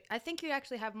year. But I think you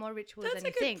actually have more rituals than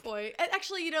you think. That's a good point.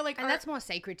 Actually, and that's more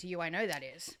sacred to you. I know that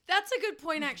is. That's a good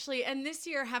point, actually. And this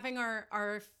year, having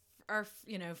our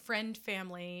friend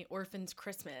family orphans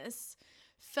Christmas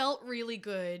felt really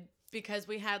good because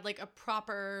we had like a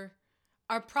proper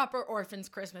our proper orphans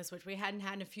Christmas, which we hadn't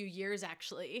had in a few years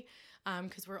actually,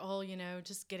 because we're all, you know,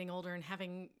 just getting older and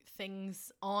having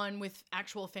things on with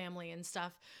actual family and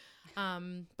stuff.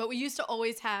 But we used to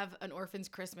always have an orphans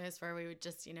Christmas where we would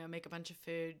just, you know, make a bunch of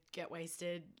food, get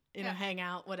wasted, you know, hang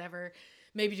out, whatever.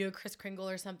 Maybe do a Kris Kringle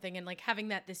or something. And like having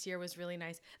that this year was really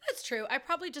nice. That's true. I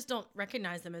probably just don't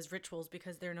recognize them as rituals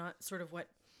because they're not sort of what.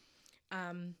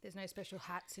 There's no special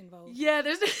hats involved. Yeah,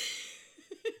 there's.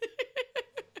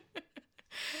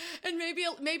 And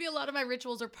maybe a lot of my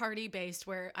rituals are party based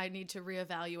where I need to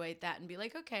reevaluate that and be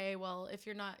like, okay, well, if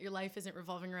your life isn't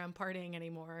revolving around partying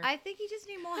anymore. I think you just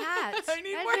need more hats. I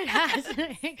need more hats.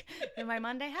 And my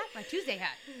Monday hat, my Tuesday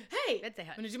hat. Hey, Wednesday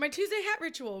hat. I'm going to do my Tuesday hat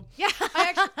ritual. Yeah.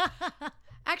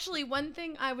 Actually, one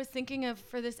thing I was thinking of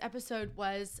for this episode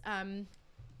was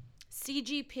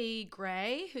CGP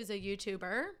Grey, who's a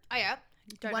YouTuber. Oh, yeah.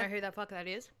 Don't know who the fuck that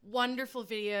is. Wonderful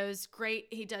videos. Great.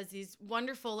 He does these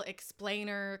wonderful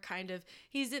explainer kind of,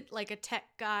 he's like a tech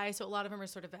guy. So a lot of them are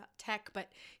sort of about tech, but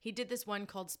he did this one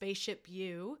called Spaceship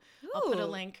You. I'll put a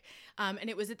link. And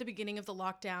it was at the beginning of the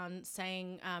lockdown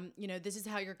saying, you know, this is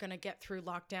how you're going to get through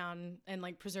lockdown and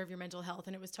like preserve your mental health.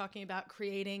 And it was talking about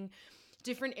creating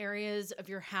different areas of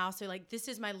your house. So like, this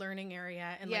is my learning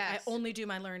area. And like, I only do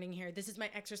my learning here. This is my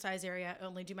exercise area. I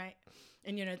only do my,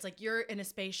 and you know, it's like you're in a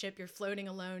spaceship, you're floating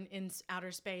alone in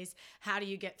outer space. How do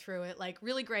you get through it? Like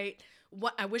really great.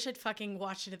 What I wish I'd fucking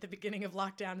watched it at the beginning of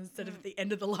lockdown instead of at the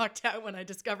end of the lockdown when I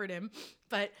discovered him.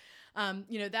 But,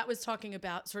 you know, that was talking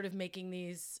about sort of making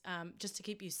these just to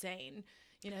keep you sane.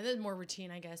 You know, there's more routine,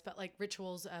 I guess, but like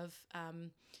rituals of,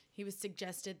 he was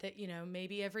suggested that, you know,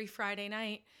 maybe every Friday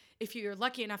night, if you're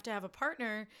lucky enough to have a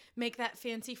partner, make that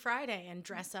fancy Friday and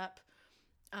dress up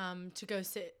to go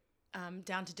sit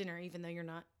down to dinner, even though you're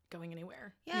not going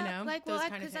anywhere. Yeah, you know? like, well,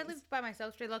 because I lived by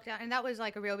myself through lockdown, and that was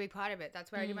like a real big part of it. That's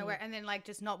where I did my work. And then like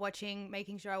just not watching,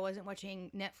 making sure I wasn't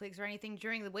watching Netflix or anything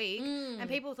during the week. And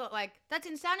people thought like, that's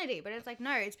insanity. But it's like,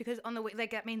 no, it's because on the week,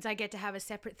 like that means I get to have a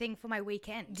separate thing for my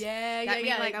weekend. Yeah, that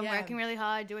means, like I'm working really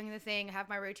hard, doing the thing, have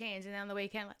my routines, and then on the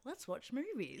weekend, like, let's watch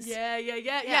movies. Yeah.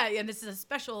 And this is a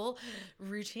special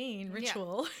routine,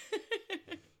 ritual.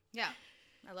 Yeah,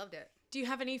 I loved it. Do you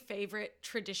have any favorite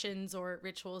traditions or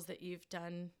rituals that you've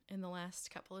done in the last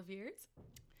couple of years?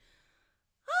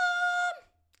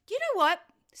 You know what?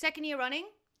 Second year running,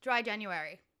 dry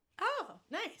January. Oh,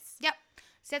 nice. Yep.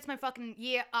 Sets my fucking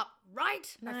year up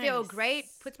right. Nice. I feel great.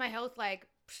 Puts my health like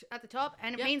at the top.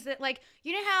 And it means that like,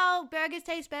 you know how burgers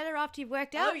taste better after you've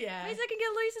worked out? Oh, yeah. It means I can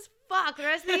get loose as fuck the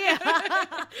rest of the year.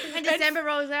 And December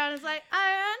rolls around and it's like,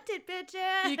 I earned it,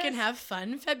 bitches. You can have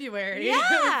fun February.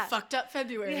 Yeah. Fucked up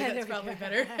February. Yeah, that's probably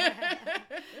better.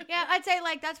 Yeah, I'd say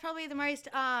like that's probably the most,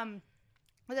 because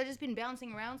I've just been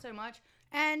bouncing around so much.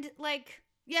 And like,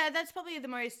 yeah, that's probably the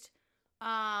most,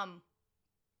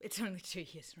 it's only 2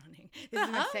 years running. This is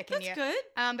my second year. That's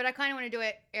good. But I kind of want to do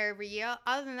it every year.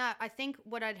 Other than that, I think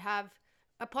what I'd have,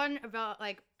 upon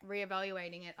like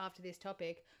reevaluating it after this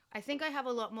topic, I think I have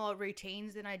a lot more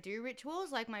routines than I do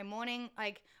rituals. Like my morning,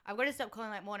 like I've got to stop calling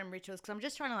like morning rituals because I'm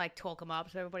just trying to like talk them up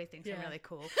so everybody thinks I'm really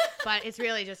cool. But it's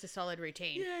really just a solid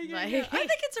routine. Yeah. Like, I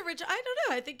think it's a ritual. I don't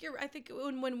know. I think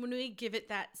when we give it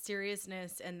that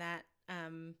seriousness and that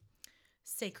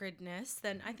sacredness,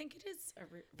 then I think it is a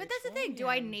ritual. But that's the thing. Do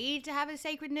I need to have a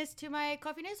sacredness to my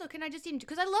coffiness, or can I just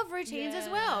because I love routines as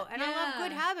well, and I love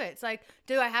good habits. Like,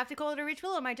 do I have to call it a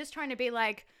ritual, or am I just trying to be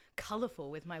like colorful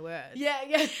with my words?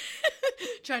 Yeah.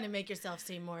 Trying to make yourself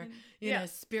seem more, you know,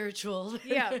 spiritual.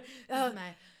 Yeah. This is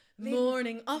my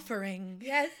morning offering.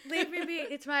 Yes, leave me be.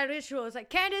 It's my ritual. It's like,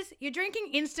 Candace, you're drinking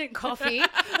instant coffee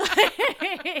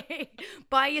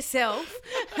by yourself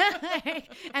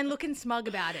and looking smug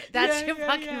about it. That's your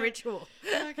fucking ritual.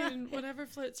 Fucking whatever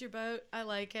floats your boat. I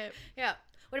like it. Yeah.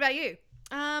 What about you?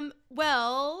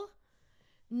 Well,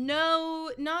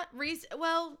 no, not recent.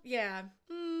 Well, yeah.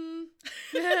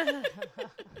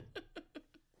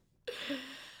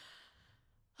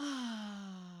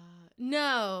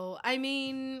 No, I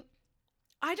mean,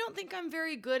 I don't think I'm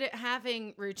very good at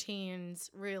having routines,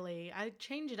 really. I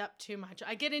change it up too much.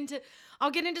 I'll get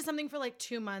into something for like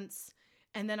 2 months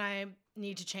and then I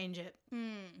need to change it.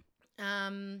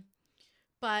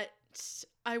 But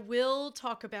I will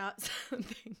talk about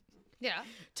something. Yeah.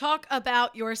 Talk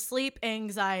about your sleep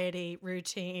anxiety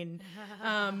routine,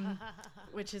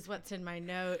 which is what's in my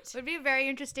note. It would be a very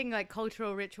interesting, like,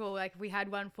 cultural ritual. Like, we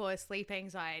had one for sleep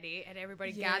anxiety, and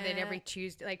everybody gathered every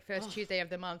Tuesday, like, first Tuesday of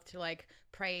the month to, like,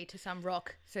 pray to some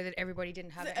rock so that everybody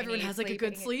didn't have everyone has, like, a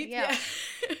good sleep. Yeah.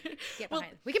 Get Well,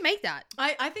 behind. We can make that.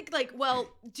 I think like, well,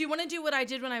 do you want to do what I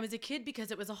did when I was a kid?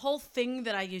 Because it was a whole thing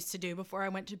that I used to do before I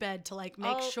went to bed to like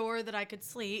make sure that I could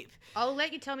sleep. I'll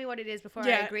let you tell me what it is before I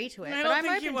agree to it. I but don't I'm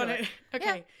think open you want to it.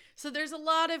 Okay. Yeah. So there's a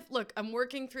lot of, look, I'm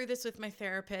working through this with my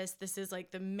therapist. This is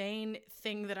like the main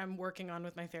thing that I'm working on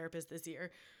with my therapist this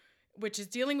year, which is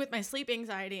dealing with my sleep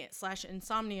anxiety /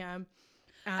 insomnia.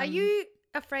 Are you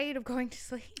afraid of going to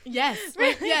sleep? Yes.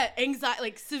 Like, yeah. Anxiety,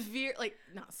 like severe, like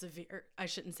not severe. I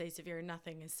shouldn't say severe.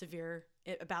 Nothing is severe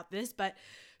about this, but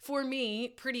for me,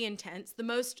 pretty intense. The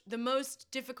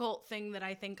most difficult thing that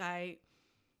I think I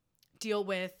deal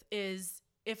with is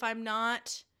if I'm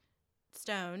not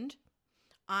stoned,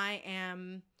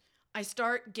 I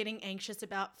start getting anxious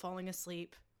about falling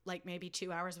asleep like maybe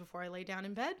 2 hours before I lay down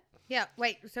in bed. Yeah.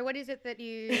 Wait. So what is it that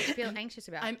you feel anxious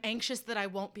about? I'm anxious that I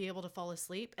won't be able to fall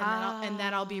asleep and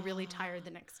that I'll be really tired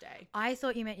the next day. I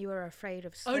thought you meant you were afraid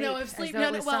of sleep. Oh, no, of sleep. As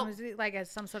though No, it was like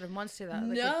as some sort of monster that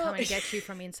would come and get you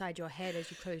from inside your head as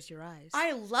you closed your eyes.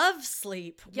 I love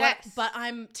sleep. Yes. But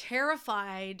I'm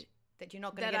terrified that you're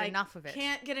not going to get enough of it.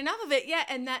 Can't get enough of it. Yeah,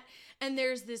 and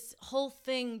there's this whole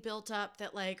thing built up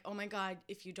that like, oh my God,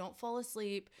 if you don't fall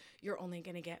asleep, you're only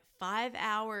going to get 5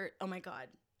 hours. Oh my God.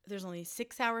 There's only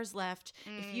 6 hours left.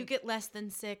 If you get less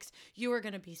than 6, you are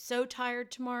going to be so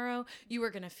tired tomorrow. You are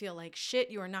going to feel like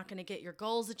shit. You are not going to get your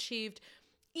goals achieved.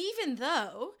 Even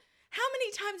though, how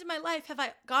many times in my life have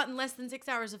I gotten less than 6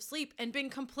 hours of sleep and been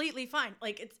completely fine?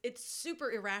 Like it's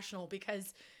super irrational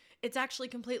because it's actually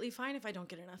completely fine if I don't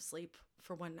get enough sleep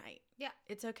for one night. Yeah.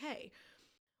 It's okay.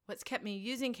 What's kept me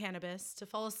using cannabis to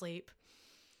fall asleep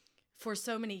for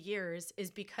so many years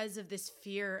is because of this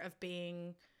fear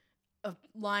of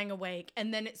lying awake.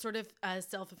 And then it's sort of a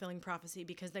self-fulfilling prophecy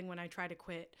because then when I try to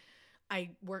quit,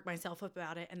 I work myself up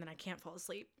about it and then I can't fall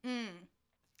asleep.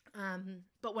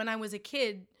 But when I was a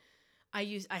kid,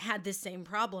 I had this same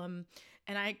problem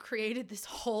and I created this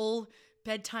whole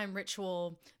bedtime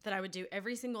ritual that I would do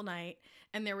every single night.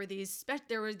 And there were these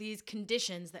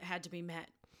conditions that had to be met.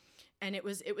 And it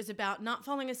was about not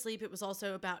falling asleep. It was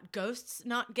also about ghosts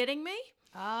not getting me.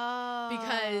 Oh.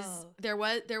 Because there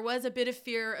was a bit of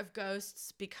fear of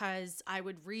ghosts because I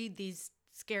would read these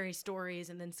scary stories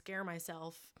and then scare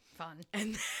myself. Fun.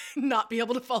 And not be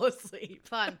able to fall asleep.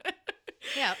 Fun.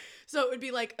 Yeah. So it would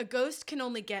be like a ghost can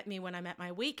only get me when I'm at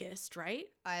my weakest, right?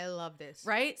 I love this.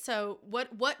 Right? So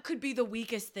what could be the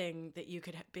weakest thing that you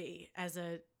could be as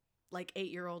a like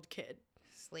 8-year-old kid?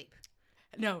 Sleep.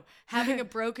 No, having a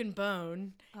broken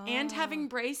bone and having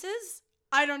braces.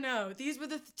 I don't know. These were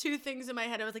the two things in my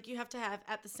head. I was like, you have to have,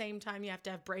 at the same time, you have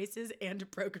to have braces and a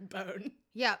broken bone.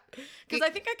 Yeah. Because I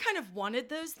think I kind of wanted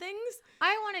those things.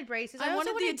 I wanted braces. I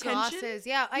also wanted the glasses.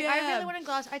 Yeah, I really wanted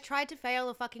glasses. I tried to fail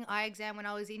a fucking eye exam when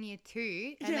I was in year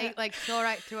 2. And they like saw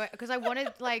right through it. Because I wanted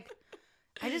like...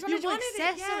 I just wanted to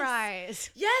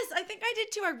accessorize. Yes, I think I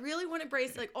did too. I really wanted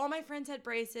braces. Like all my friends had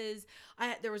braces.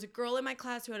 There was a girl in my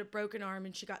class who had a broken arm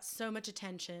and she got so much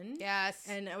attention. Yes.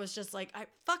 And I was just like,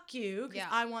 fuck you, because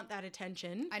I want that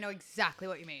attention. I know exactly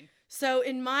what you mean. So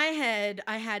in my head,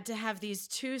 I had to have these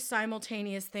two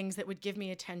simultaneous things that would give me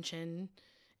attention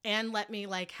and let me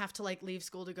like have to like leave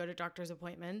school to go to doctor's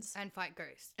appointments. And fight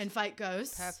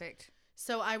ghosts. Perfect.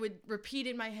 So I would repeat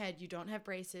in my head, you don't have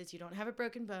braces, you don't have a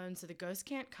broken bone, so the ghost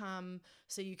can't come,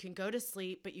 so you can go to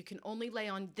sleep, but you can only lay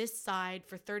on this side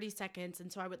for 30 seconds.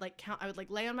 And so I would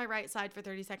lay on my right side for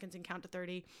 30 seconds and count to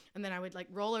 30. And then I would like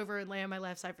roll over and lay on my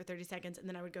left side for 30 seconds. And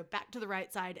then I would go back to the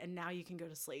right side and now you can go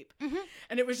to sleep. Mm-hmm.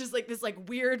 And it was just like this like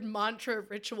weird mantra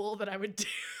ritual that I would do.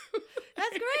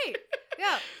 That's great.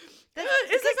 Yeah. Is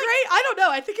it great? I don't know.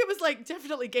 I think it was like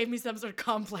definitely gave me some sort of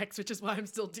complex, which is why I'm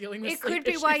still dealing with. It could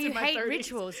be why you hate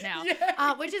rituals now,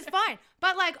 which is fine.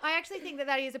 But like, I actually think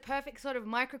that is a perfect sort of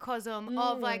microcosm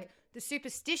of like the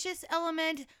superstitious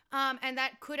element, and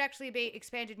that could actually be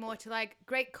expanded more to like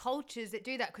great cultures that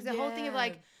do that. Because the whole thing of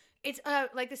like, it's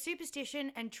like the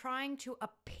superstition and trying to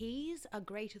appease a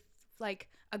greater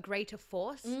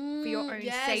force for your own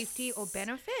safety or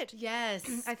benefit. Yes.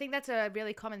 I think that's a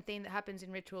really common theme that happens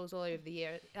in rituals all over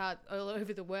all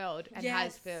over the world and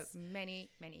has for many,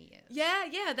 many years.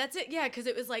 Yeah, that's it. Yeah, because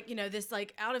it was like, this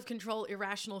like out of control,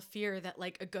 irrational fear that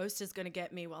like a ghost is going to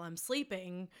get me while I'm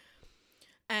sleeping.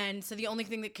 And so the only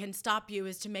thing that can stop you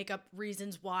is to make up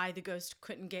reasons why the ghost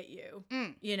couldn't get you,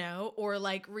 or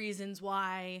like reasons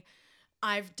why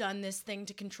I've done this thing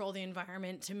to control the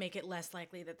environment to make it less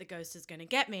likely that the ghost is going to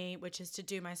get me, which is to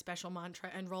do my special mantra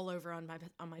and roll over on my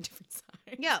different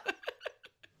side. Yeah.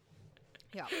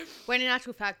 Yeah. When in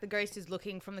actual fact, the ghost is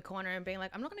looking from the corner and being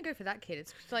like, I'm not going to go for that kid.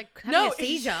 It's just like having a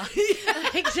seizure.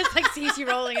 Like, just like sees you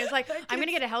rolling. It's like, I'm going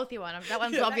to get a healthy one. That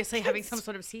one's obviously having some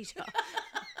sort of seizure.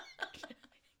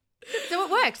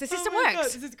 works. The system works. God,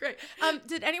 this is great.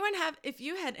 Did anyone have, if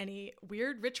you had any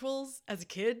weird rituals as a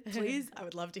kid, please, I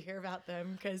would love to hear about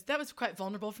them, because that was quite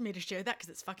vulnerable for me to share that, because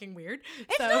it's fucking weird.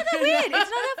 It's not that weird. It's not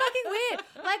that fucking weird.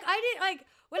 Like, I did, like,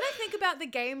 when I think about the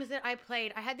games that I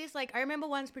played, I had this, like, I remember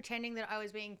once pretending that I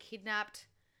was being kidnapped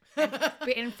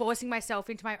and forcing myself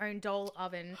into my own doll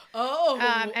oven.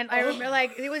 And I remember,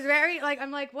 like, it was very, like,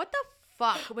 I'm like, what the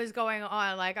fuck was going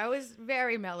on? Like, I was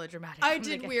very melodramatic. I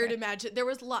did weird imagine. There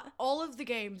was all of the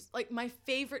games, like, my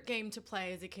favorite game to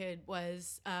play as a kid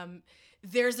was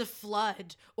there's a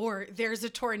flood or there's a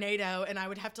tornado, and I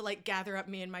would have to, like, gather up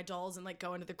me and my dolls and, like,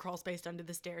 go into the crawl space under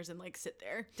the stairs and, like, sit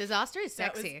there. Disaster is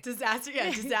sexy.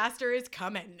 Disaster is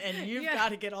coming, and you've got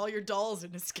to get all your dolls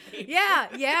and escape. Yeah,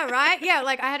 right? Yeah,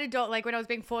 like, I had a doll, like, when I was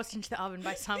being forced into the oven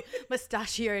by some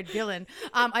mustachioed villain,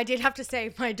 I did have to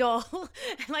save my doll.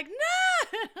 And, like, no!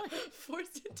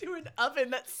 Forced into an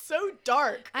oven. That's so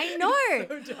dark. I know. It's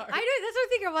so dark. I know. That's what I'm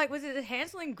thinking of. Like, was it a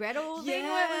Hansel and Gretel thing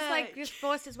where it was, like, just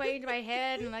forced its way into my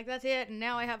head, and, like, that's it. And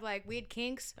now I have, like, weird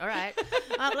kinks. All right.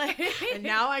 And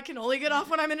now I can only get off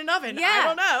when I'm in an oven. Yeah. I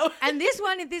don't know. And this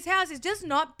one in this house is just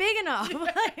not big enough.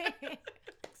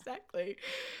 Exactly.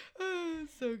 Oh,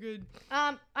 so good.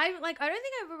 I don't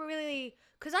think I've ever really,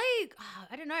 because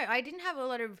I don't know, I didn't have a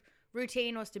lot of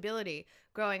routine or stability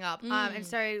growing up. And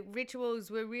so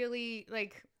rituals were really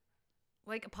like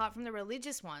apart from the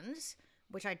religious ones,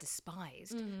 which I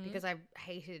despised because I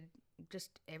hated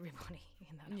just everybody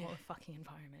in that whole fucking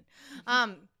environment.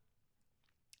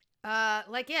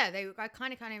 I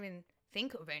kind of can't even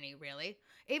think of any really.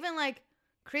 Even like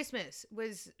Christmas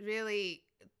was really,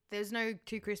 there's no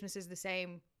two Christmases the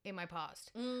same in my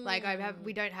past. Like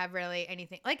we don't have really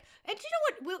anything like, and do you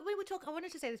know what, we were talking, I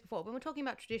wanted to say this before, when we're talking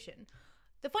about tradition,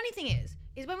 the funny thing is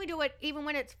when we do it, even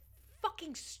when it's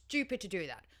fucking stupid to do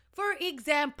that. For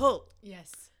example,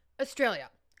 yes, Australia,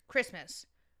 Christmas.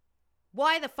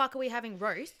 Why the fuck are we having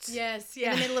roasts? Yes,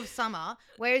 in the middle of summer,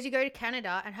 whereas you go to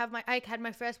Canada and I had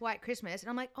my first white Christmas, and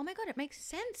I'm like, oh my God, it makes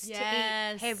sense to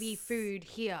eat heavy food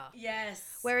here. Yes.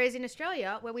 Whereas in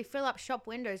Australia, where we fill up shop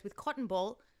windows with cotton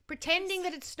ball, pretending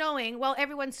that it's snowing while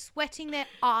everyone's sweating their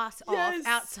ass off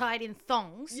outside in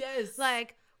thongs. Yes.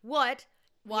 Like, what?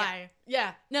 Why?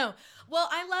 Yeah. No. Well,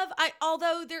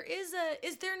 although there is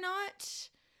there not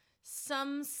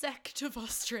some sect of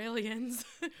Australians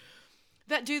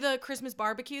that do the Christmas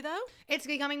barbecue though? It's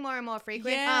becoming more and more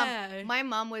frequent. Yeah. My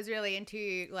mum was really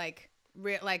into like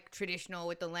traditional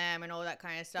with the lamb and all that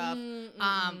kind of stuff. And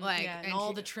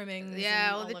all the trimmings.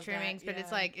 Yeah, all the trimmings. But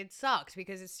it's like, it sucks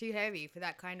because it's too heavy for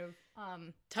that kind of.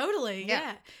 Totally.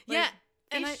 Yeah.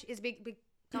 Fish is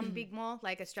become big more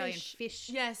like Australian fish.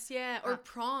 Yes. Yeah. Or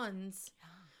prawns.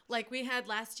 Like we had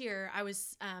last year, I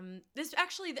was,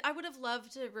 I would have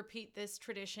loved to repeat this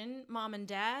tradition. Mom and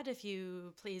Dad, if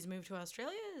you please move to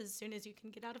Australia as soon as you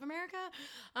can get out of America.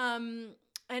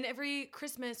 And every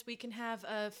Christmas we can have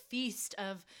a feast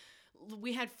of,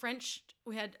 we had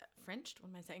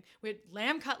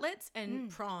lamb cutlets and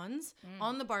prawns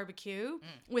on the barbecue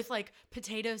with like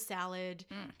potato salad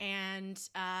and,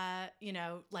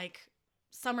 like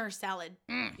summer salad,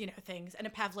 things, and a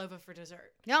pavlova for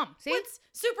dessert. Yum. See? It's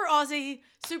super Aussie,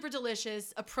 super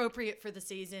delicious, appropriate for the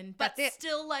season, but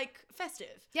still like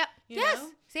festive. Yeah. Yes. Know?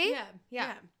 See?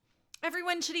 Yeah.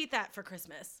 Everyone should eat that for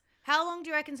Christmas. How long do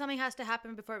you reckon something has to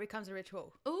happen before it becomes a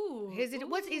ritual? Ooh. Is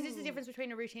this the difference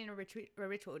between a routine and a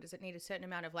ritual? Does it need a certain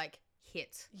amount of like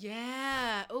hits?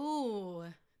 Yeah. Ooh.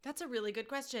 That's a really good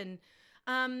question.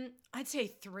 I'd say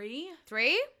 3.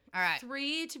 3? All right.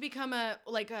 3 to become a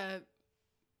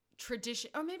tradition,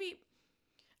 or maybe,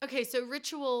 okay, so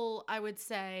ritual, I would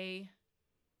say,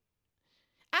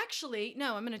 actually,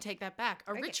 no, I'm going to take that back.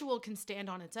 A ritual can stand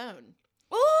on its own.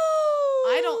 Ooh!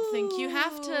 I don't think you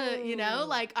have to,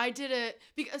 like I did it,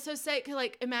 so say,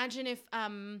 like, imagine if,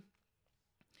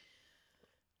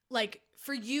 like,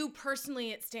 for you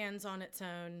personally, it stands on its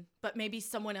own, but maybe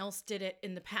someone else did it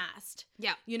in the past.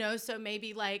 Yeah. So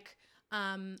maybe like,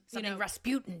 something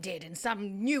Rasputin did and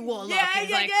some new warlock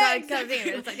exactly.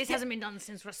 It's like, this hasn't been done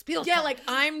since Rasputin. Yeah, like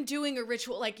I'm doing a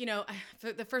ritual, like,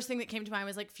 the first thing that came to mind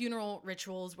was like funeral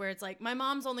rituals where it's like my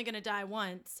mom's only going to die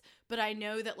once, but I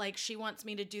know that like she wants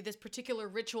me to do this particular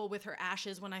ritual with her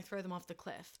ashes when I throw them off the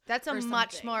cliff. That's a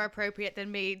much more appropriate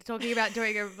than me talking about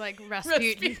doing a like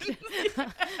Rasputin.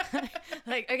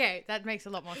 Like, okay, that makes a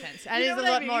lot more sense. And it's a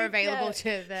lot more available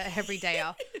to the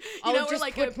everydayer. I'll just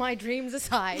like put my dreams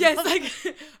aside. Yes,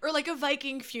 like or like a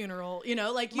Viking funeral,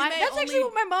 like that's actually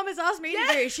what my mom has asked me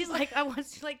to do. She's like, I want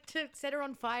to set her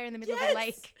on fire in the middle of a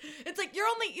lake. It's like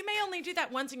you may only do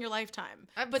that once in your lifetime,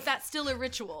 but that's still a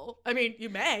ritual. I mean, you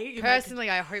may. Personally,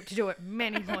 I hope to do it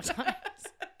many more times.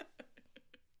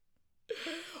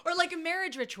 Or like a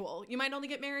marriage ritual. You might only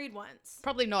get married once.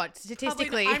 Probably not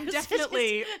statistically. I'm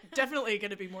definitely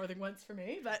going to be more than once for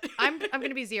me, but I'm going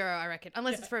to be 0, I reckon,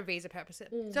 unless it's for a visa purposes.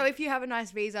 So if you have a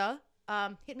nice visa,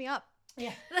 hit me up.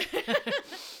 Yeah.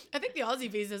 I think the Aussie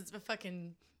visa is a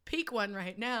fucking peak one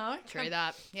right now. True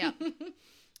that. Yeah.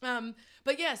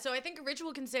 But yeah, so I think a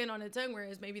ritual can stand on its own,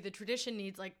 whereas maybe the tradition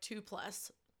needs like 2+.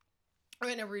 Or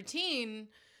in a routine,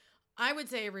 I would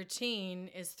say a routine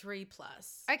is 3+.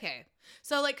 Okay.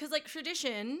 So like, cause like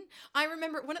tradition, I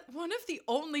remember one of the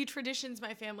only traditions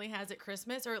my family has at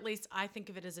Christmas, or at least I think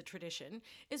of it as a tradition,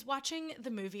 is watching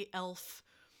the movie Elf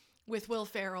with Will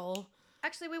Ferrell.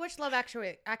 Actually, we watched Love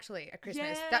Actually at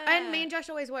Christmas. Yeah. And me and Josh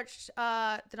always watched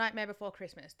The Nightmare Before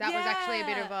Christmas. That was actually a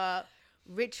bit of a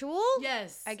ritual.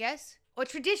 Yes. I guess. Or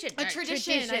tradition. A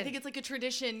tradition. I think it's like a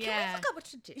tradition. Yeah. Can we look up what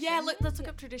tradition? Yeah, let's look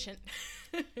up tradition.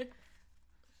 This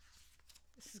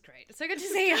is great. It's so good to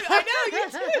see you. I know, you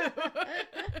too.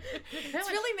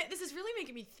 This is really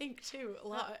making me think too a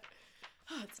lot.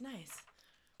 Oh, it's nice.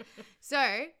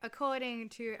 So, according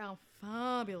to our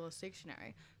fabulous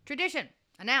dictionary, tradition,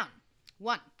 a noun.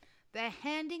 1. The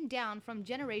handing down from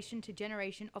generation to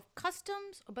generation of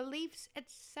customs, beliefs,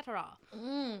 etc.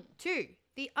 2.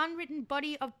 The unwritten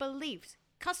body of beliefs,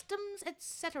 customs,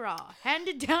 etc.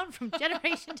 handed down from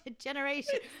generation to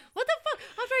generation. What the fuck?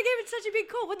 After I gave it such a big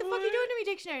call, what the fuck are you doing to me,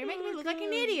 dictionary? You're making me look like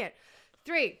an idiot.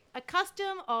 3. A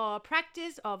custom or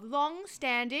practice of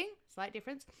long-standing, slight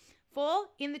difference. 4.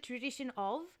 In the tradition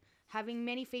of having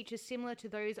many features similar to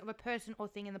those of a person or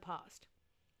thing in the past.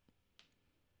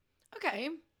 Okay.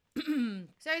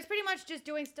 So it's pretty much just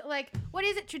doing like, what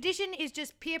is it? Tradition is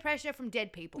just peer pressure from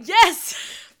dead people. Yes.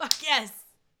 Fuck yes.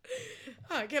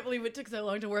 Oh, I can't believe it took so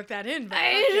long to work that in. But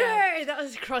I fuck yeah. know. That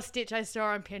was a cross stitch I saw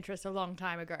on Pinterest a long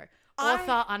time ago.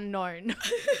 Author unknown.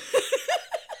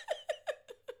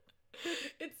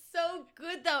 It's so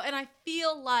good though, and I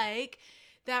feel like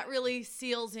that really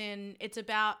seals in. It's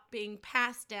about being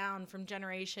passed down from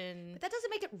generation. But that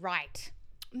doesn't make it right.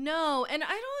 No, and I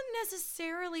don't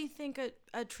necessarily think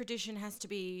a tradition has to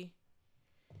be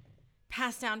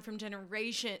passed down from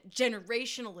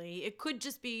generationally. It could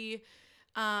just be,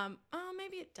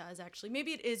 maybe it does actually.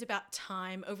 Maybe it is about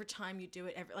time. Over time, you do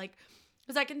it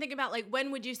because I can think about like,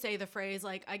 when would you say the phrase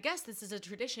like, I guess this is a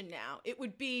tradition now? It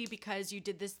would be because you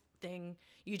did this thing,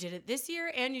 you did it this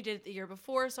year and you did it the year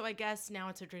before, so I guess now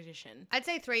it's a tradition. I'd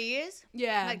say 3 years.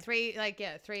 Yeah. 3.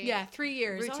 Yeah, 3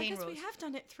 years. Routine I guess rules. we have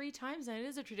done it 3 times and it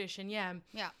is a tradition, yeah.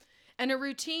 Yeah. And a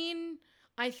routine,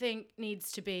 I think,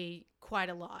 needs to be quite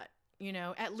a lot,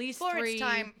 at least For 3. its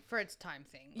time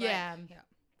thing. Yeah. Yeah.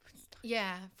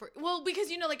 Yeah. Because,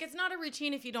 it's not a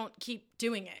routine if you don't keep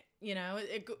doing it,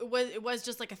 It was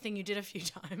just like a thing you did a few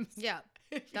times. Yeah.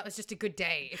 That was just a good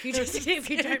day. If you don't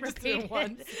repeat it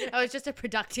once. That was just a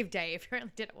productive day if you only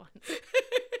did it once.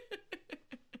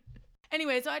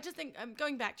 Anyway, so I just think,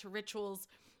 going back to rituals,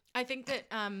 I think that,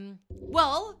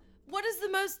 what is the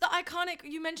iconic,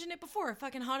 you mentioned it before,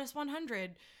 fucking Hottest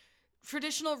 100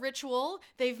 traditional ritual.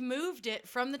 They've moved it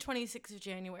from the 26th of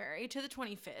January to the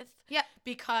 25th. Yep.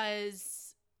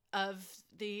 Because of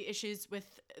the issues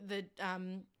with the,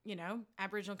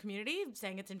 Aboriginal community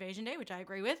saying it's Invasion Day, which I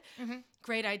agree with. Mm-hmm.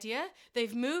 Great idea.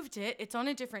 They've moved it. It's on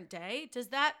a different day. Does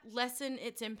that lessen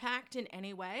its impact in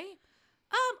any way?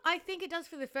 I think it does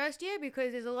for the first year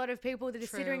because there's a lot of people that are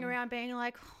sitting True. around being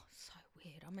like, oh, so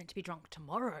weird. I'm meant to be drunk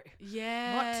tomorrow.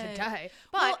 Yeah. Not today.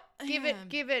 But Well,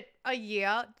 give it a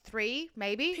year, 3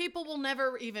 maybe. People will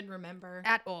never even remember.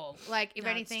 At all. Like, if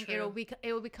That's anything, true.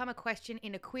 it will become a question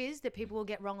in a quiz that people will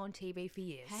get wrong on TV for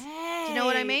years. Hey, Do you know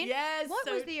what I mean? Yes.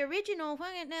 What was the original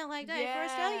fucking day for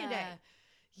Australian Day?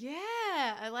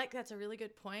 Yeah, I like that's a really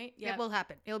good point. Yeah, It will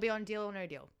happen. It'll be on Deal or No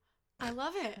Deal. I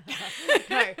love it.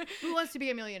 No, Who Wants to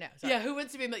Be a Millionaire? Sorry. Yeah, who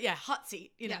wants to be? Yeah, hot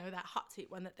seat. You know that hot seat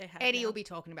one that they have. Eddie now. will be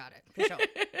talking about it for sure.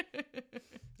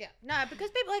 Yeah, no, because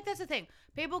people that's the thing.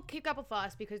 People kick up a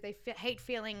fuss because they hate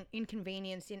feeling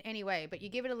inconvenienced in any way. But you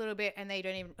give it a little bit, and they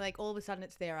don't even all of a sudden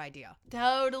it's their idea.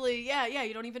 Totally. Yeah.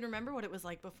 You don't even remember what it was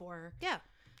like before. Yeah.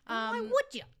 Why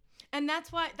would you? And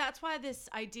that's why this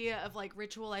idea of like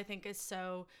ritual, I think, is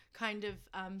so kind of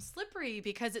slippery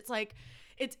because it's like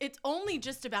it's only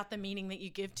just about the meaning that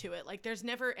you give to it. Like there's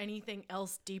never anything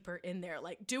else deeper in there.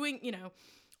 Like doing,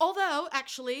 although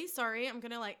actually, sorry, I'm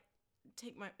gonna like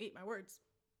eat my words.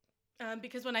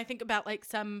 Because when I think about like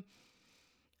some,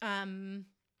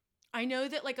 I know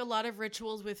that like a lot of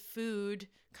rituals with food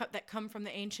that come from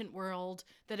the ancient world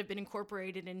that have been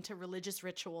incorporated into religious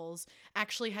rituals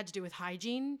actually had to do with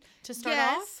hygiene to start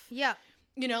off. Yeah.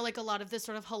 Like a lot of this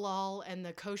sort of halal and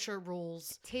the kosher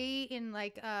rules. Tea in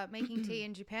making tea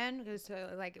in Japan was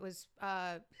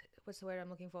what's the word I'm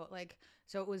looking for? Like,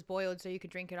 so it was boiled so you could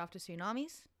drink it after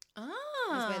tsunamis. Ah.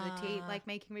 That's where the tea, like,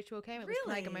 making ritual came. It was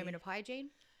like a Really? moment of hygiene.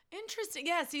 Interesting.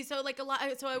 Yeah. See, so like a lot.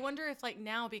 So I wonder if like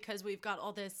now, because we've got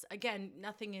all this, again,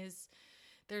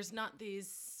 there's not these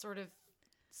sort of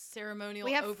ceremonial.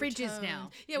 We have fridges now.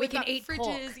 Yeah, we we've can got eat fridges.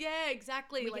 pork. Yeah,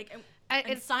 exactly. We like can-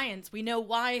 and science, we know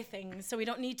why things, so we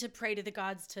don't need to pray to the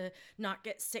gods to not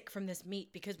get sick from this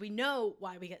meat because we know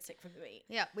why we get sick from the meat.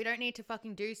 Yeah, we don't need to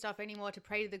fucking do stuff anymore to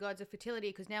pray to the gods of fertility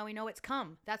because now we know it's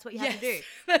cum. That's what you have to do.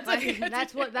 That's Like, what you have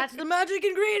to do. that's the magic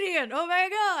ingredient. Oh my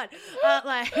god.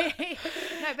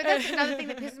 No, but that's another thing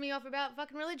that pisses me off about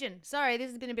fucking religion. Sorry, this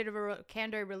has been a bit of a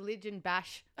Kando religion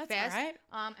bash That's fest.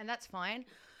 all right. And that's fine.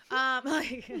 But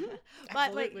like,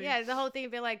 Absolutely. yeah, the whole thing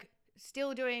of it, like,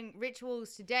 still doing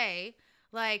rituals today,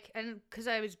 like, and because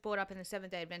I was brought up in the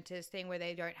Seventh-day Adventist thing where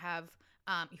they don't have,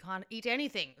 you can't eat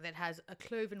anything that has a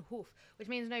cloven hoof, which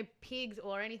means no pigs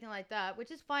or anything like that, which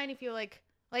is fine if you're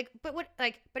but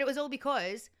it was all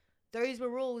because those were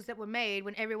rules that were made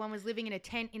when everyone was living in a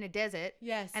tent in a desert.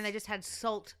 Yes. And they just had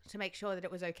salt to make sure that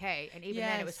it was okay. And even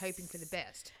then it was hoping for the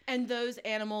best. And those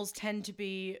animals tend to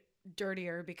be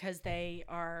dirtier because they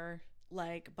are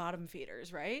like bottom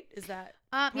feeders, right? Is that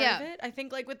part yeah. of it? I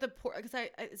think like with the pork, because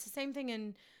it's the same thing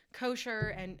in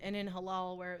kosher and in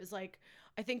halal, where it was like,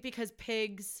 I think because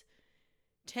pigs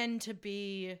tend to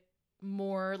be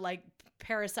more like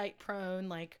parasite prone,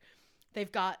 like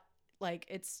they've got like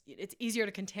it's easier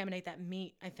to contaminate that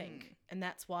meat, I think. And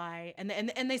that's why, and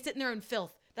they sit in their own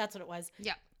filth. That's what it was.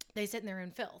 Yeah. They sit in their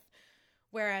own filth.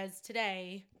 Whereas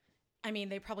today, I mean,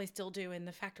 they probably still do in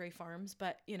the factory farms,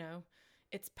 but you know,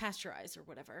 it's pasteurized or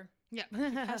whatever. Yeah.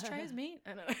 Pasteurized meat? I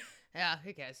don't know. Yeah,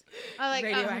 who cares? I like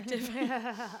Radioactive.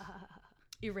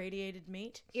 Irradiated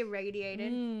meat.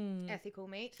 Irradiated ethical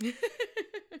meat.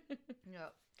 No.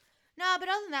 No, but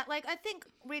other than that, like, I think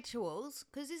rituals,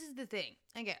 because this is the thing.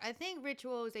 Okay, I think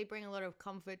rituals, they bring a lot of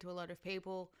comfort to a lot of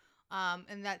people.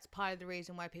 And that's part of the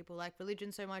reason why people like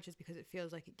religion so much, is because it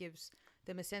feels like it gives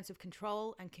them a sense of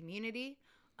control and community.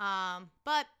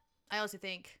 But I also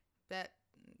think that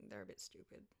they're a bit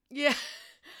stupid. Yeah.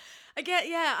 I get,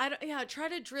 yeah, try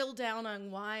to drill down on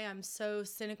why I'm so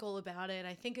cynical about it.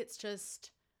 I think it's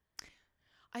just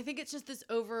this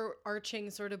overarching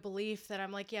sort of belief that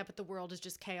I'm like, yeah, but the world is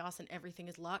just chaos and everything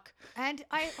is luck. And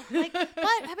I like,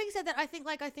 but having said that, I think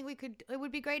it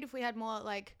would be great if we had more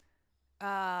like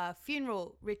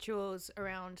funeral rituals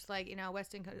around, like, in our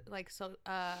Western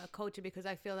culture, because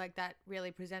I feel like that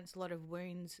really presents a lot of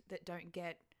wounds that don't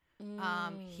get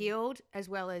healed, as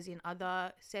well as in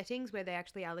other settings where they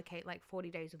actually allocate like 40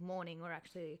 days of mourning, or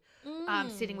actually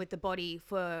sitting with the body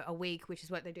for a week, which is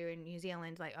what they do in New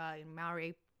Zealand, like in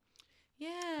Maori.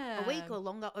 Yeah. A week or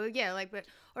longer. Or yeah, like, but,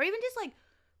 or even just like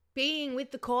being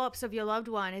with the corpse of your loved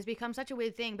one has become such a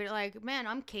weird thing. But like, man,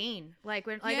 I'm keen. Like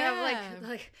when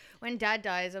like when Dad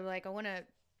dies, I'm like, I want to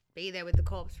be there with the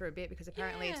corpse for a bit, because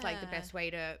apparently it's like the best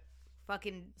way to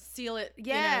fucking seal it.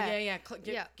 Yeah. You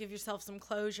know, give yourself some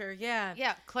closure. Yeah.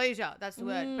 Yeah, closure, that's the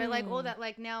word. But like all that,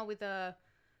 like now with the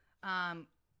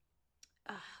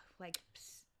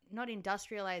not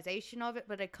industrialization of it,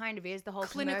 but it kind of is the whole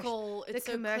clinical, the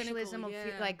commercialism of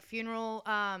like funeral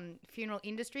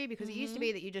industry, because it used to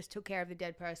be that you just took care of the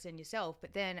dead person yourself,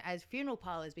 but then as funeral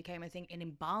parlors became a thing and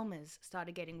embalmers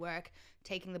started getting work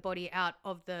taking the body out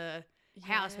of the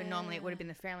house when normally it would have been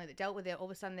the family that dealt with it, all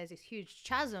of a sudden there's this huge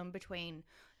chasm between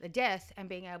the death and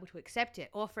being able to accept it,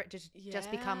 or for it just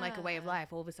become like a way of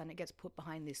life. All of a sudden it gets put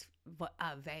behind this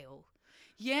veil.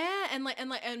 Yeah, and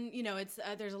you know, it's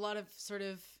there's a lot of sort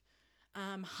of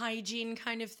hygiene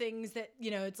kind of things that,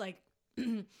 you know, it's like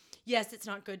yes, it's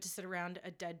not good to sit around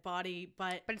a dead body,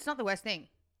 but it's not the worst thing.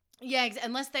 Yeah,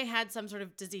 unless they had some sort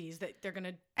of disease that they're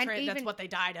gonna that's what they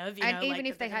died of, you know, and even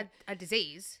if they had a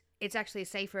disease, it's actually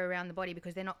safer around the body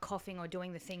because they're not coughing or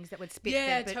doing the things that would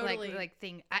spit like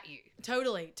thing at you.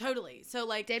 Totally. So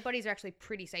like dead bodies are actually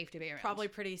pretty safe to be around. Probably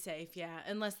pretty safe, yeah.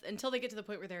 Until they get to the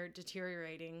point where they're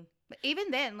deteriorating. But even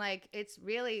then, like, it's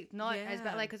really not as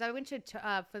bad. Like, because I went to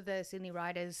for the Sydney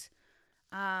Writers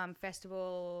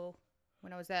Festival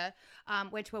when I was there.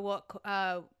 Went to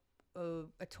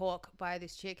a talk by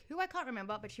this chick who I can't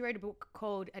remember, but she wrote a book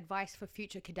called Advice for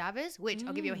Future Cadavers, which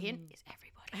I'll give you a hint is everybody.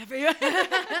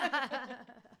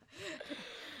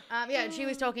 And she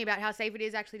was talking about how safe it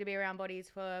is actually to be around bodies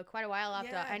for quite a while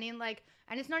after.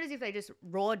 And it's not as if they just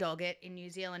raw dog it in New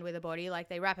Zealand with a body. Like,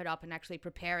 they wrap it up and actually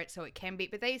prepare it so it can be.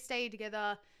 But they stay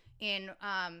together in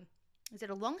is it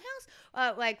a longhouse?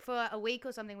 Like for a week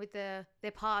or something with their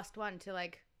past one, to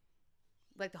like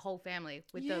the whole family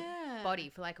with the body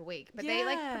for like a week. But they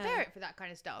like prepare it for that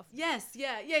kind of stuff. Yes,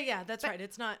 yeah. That's right.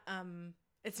 It's not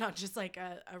It's not just like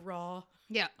a raw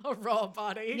Yeah. a raw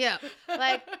body. Yeah,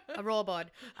 like a raw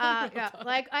bod. Yeah,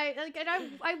 like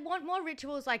I want more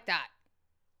rituals like that.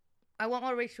 I want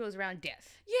more rituals around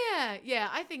death. Yeah,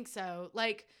 I think so.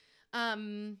 Like,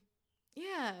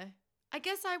 yeah, I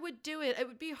guess I would do it. It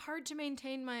would be hard to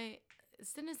maintain my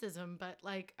cynicism, but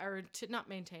like, or to not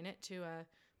maintain it, to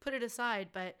put it aside.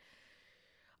 But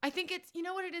I think it's, you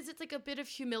know what it is? It's like a bit of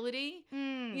humility.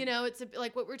 You know, it's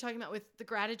like what we're talking about with the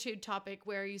gratitude topic,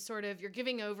 where you sort of, you're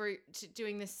giving over to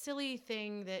doing this silly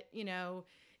thing that, you know,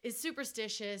 is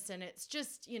superstitious and it's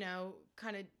just, you know,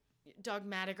 kind of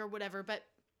dogmatic or whatever. But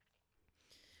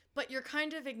you're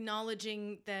kind of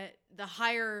acknowledging that the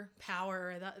higher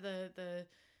power, the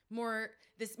more,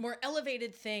 this more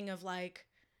elevated thing of like,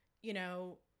 you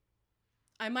know,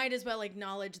 I might as well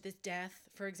acknowledge this death,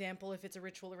 for example, if it's a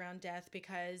ritual around death,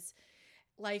 because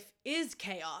life is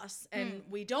chaos and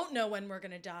we don't know when we're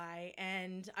going to die.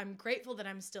 And I'm grateful that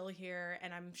I'm still here,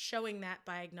 and I'm showing that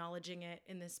by acknowledging it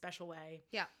in this special way.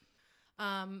 Yeah.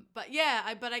 But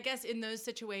yeah, but I guess in those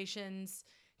situations,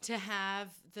 to have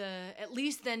at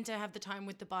least then to have the time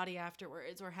with the body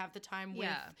afterwards, or have the time with,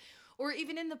 or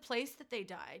even in the place that they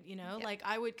died, you know, like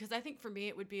I would, because I think for me,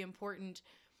 it would be important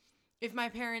if my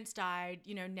parents died,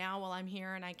 you know, now while I'm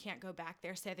here and I can't go back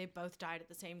there, say they both died at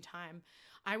the same time,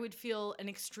 I would feel an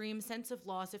extreme sense of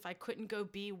loss if I couldn't go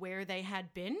be where they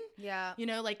had been. Yeah. You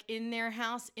know, like in their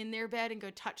house, in their bed, and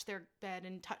go touch their bed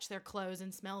and touch their clothes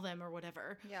and smell them or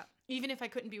whatever. Yeah. Even if I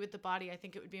couldn't be with the body, I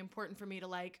think it would be important for me to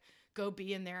like go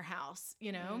be in their house,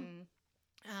 you know,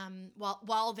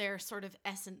 while their sort of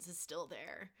essence is still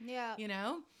there. Yeah. You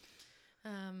know?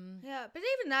 Yeah, but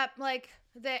even that, like,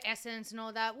 their essence and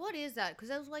all that, what is that? Because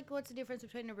I was like, what's the difference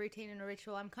between a routine and a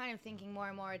ritual? I'm kind of thinking more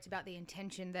and more it's about the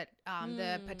intention that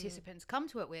the participants come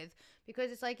to it with.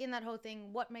 Because it's like, in that whole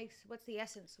thing, what's the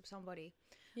essence of somebody?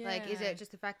 Yeah. Like, is it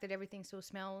just the fact that everything still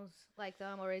smells like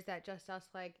them? Or is that just us,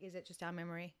 like, is it just our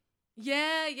memory?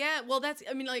 Yeah. Well,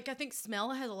 I mean, like, I think smell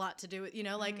has a lot to do with, you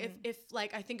know, like, if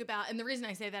like, I think about, and the reason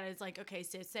I say that is like, okay,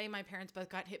 so say my parents both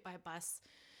got hit by a bus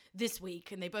this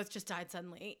week and they both just died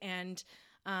suddenly, and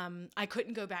I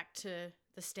couldn't go back to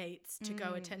the States to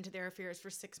go attend to their affairs for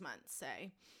 6 months,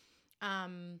 say.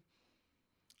 To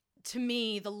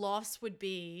me, the loss would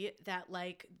be that,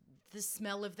 like, the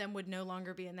smell of them would no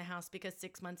longer be in the house because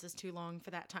 6 months is too long for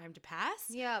that time to pass.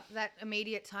 Yeah, that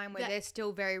immediate time where there's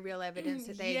still very real evidence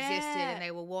that they existed and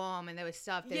they were warm and there was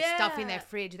stuff. There's stuff in their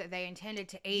fridge that they intended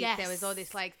to eat. Yes. There was all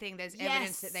this like thing. There's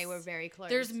evidence that they were very close.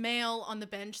 There's mail on the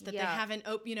bench that they haven't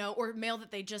opened, you know, or mail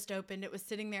that they just opened. It was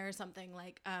sitting there or something.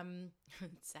 Like,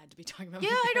 it's sad to be talking about.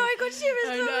 Yeah, I know. I got shivers.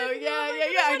 I know. Yeah.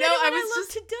 I know.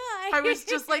 I was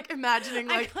just like imagining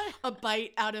like a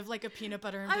bite out of like a peanut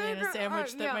butter and banana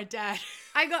sandwich that my dad.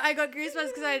 I got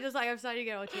goosebumps because I'm starting to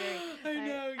get all teary. I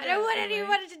know. I don't want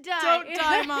anyone to die. Don't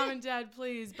die, Mom and Dad,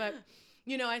 please. But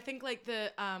you know, I think like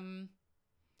and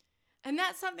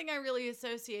that's something I really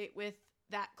associate with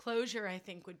that closure. I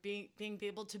think would be being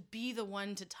able to be the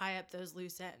one to tie up those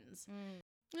loose ends.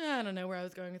 I don't know where I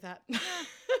was going with that.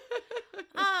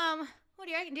 What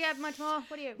do you reckon? Do you have much more?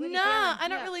 What do you? I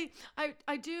don't really.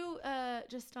 I do.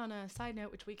 Just on a side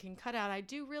note, which we can cut out. I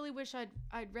do really wish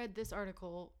I'd read this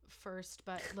article first,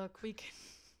 but look, we can.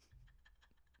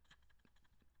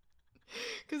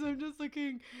 Because I'm just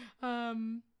looking. All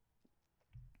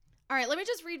right, let me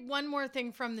just read one more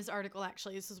thing from this article.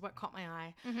 Actually, this is what caught my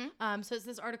eye. So it's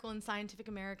this article in Scientific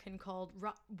American called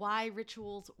 "Why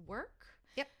Rituals Work."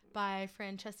 Yep. By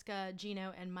Francesca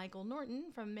Gino and Michael Norton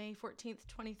from May 14th,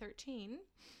 2013.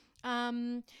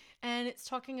 And it's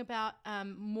talking about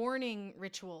mourning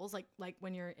rituals, like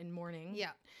when you're in mourning.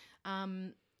 Yeah.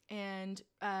 And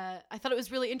I thought it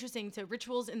was really interesting. So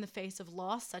rituals in the face of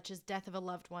loss, such as death of a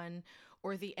loved one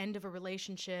or the end of a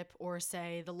relationship or,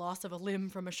 say, the loss of a limb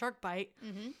from a shark bite,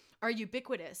 are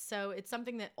ubiquitous. So it's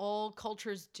something that all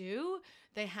cultures do.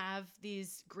 They have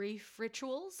these grief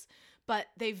rituals, but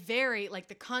they vary, like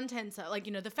the contents of, like,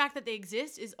 you know, the fact that they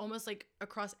exist is almost like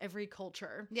across every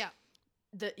culture. Yeah.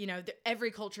 Every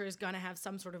culture is going to have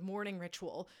some sort of mourning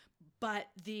ritual, but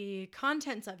the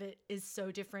contents of it is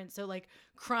so different. So like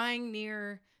crying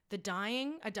near a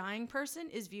dying person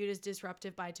is viewed as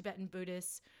disruptive by Tibetan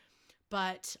Buddhists,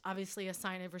 but obviously a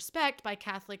sign of respect by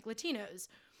Catholic Latinos.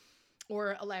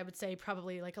 Or I would say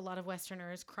probably like a lot of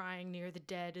Westerners, crying near the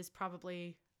dead is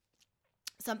probably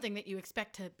something that you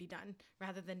expect to be done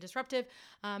rather than disruptive.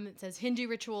 It says Hindu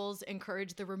rituals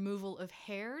encourage the removal of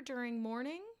hair during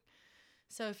mourning.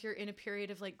 So if you're in a period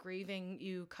of like grieving,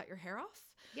 you cut your hair off.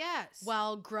 Yes.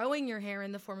 While growing your hair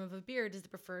in the form of a beard is the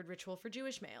preferred ritual for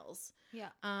Jewish males. Yeah.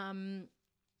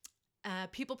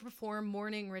 People perform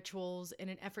mourning rituals in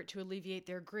an effort to alleviate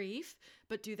their grief,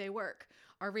 but do they work?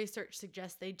 Our research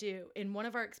suggests they do. In one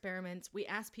of our experiments, we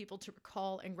asked people to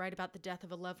recall and write about the death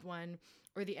of a loved one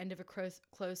or the end of a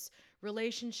close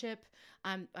relationship.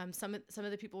 Some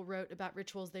of the people wrote about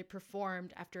rituals they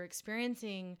performed after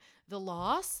experiencing the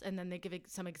loss, and then they give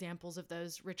some examples of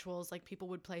those rituals, like people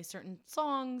would play certain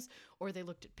songs, or they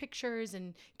looked at pictures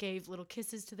and gave little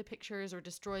kisses to the pictures or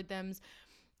destroyed them.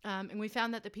 And we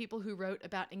found that the people who wrote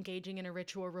about engaging in a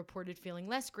ritual reported feeling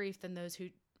less grief than those who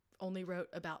only wrote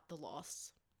about the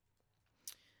loss.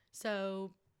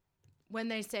 So when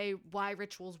they say why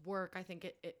rituals work, I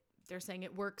think they're saying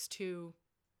it works to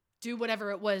do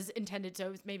whatever it was intended.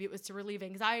 So maybe it was to relieve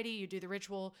anxiety, you do the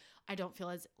ritual, I don't feel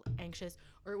as anxious.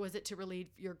 Or was it to relieve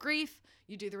your grief,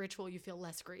 you do the ritual, you feel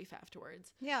less grief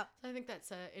afterwards. Yeah. So I think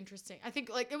that's interesting. I think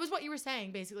like it was what you were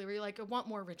saying basically, where you're like, I want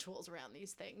more rituals around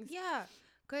these things. Yeah.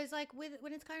 Because like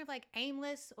when it's kind of like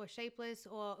aimless or shapeless,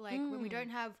 or like when we don't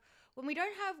have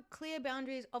clear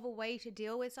boundaries of a way to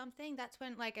deal with something, that's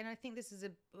when like, and I think this is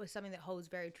something that holds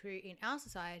very true in our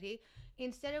society,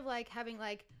 instead of like having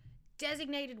like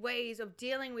designated ways of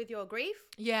dealing with your grief,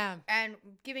 and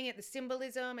giving it the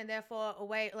symbolism, and therefore a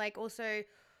way, like also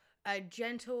a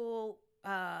gentle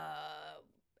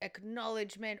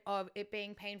acknowledgement of it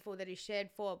being painful that is shared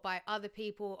by other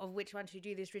people, of which once you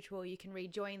do this ritual you can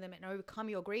rejoin them and overcome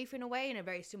your grief in a way, in a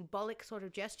very symbolic sort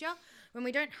of gesture. When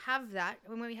we don't have that,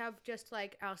 when we have just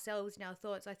like ourselves and our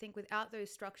thoughts, I think without those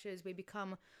structures we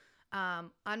become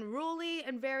unruly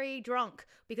and very drunk,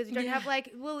 because we don't have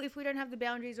like, well, if we don't have the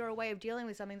boundaries or a way of dealing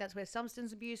with something, that's where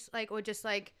substance abuse, like, or just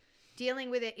like dealing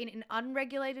with it in an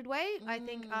unregulated way, I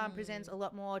think presents a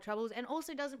lot more troubles, and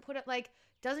also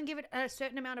doesn't give it a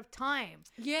certain amount of time.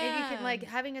 Yeah. If you can like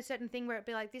having a certain thing where it'd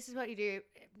be like, this is what you do,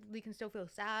 we can still feel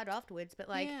sad afterwards, but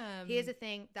like here's a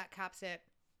thing that caps it.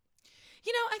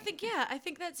 You know, I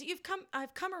think that's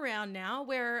I've come around now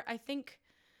where I think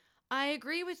I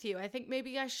agree with you. I think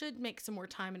maybe I should make some more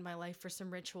time in my life for some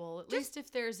ritual. At least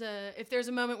if there's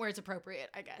a moment where it's appropriate,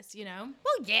 I guess, you know?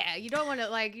 Well, yeah, you don't want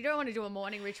to do a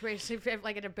morning ritual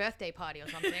like at a birthday party or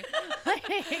something.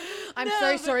 I'm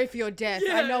so sorry for your death.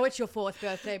 Yeah. I know it's your 4th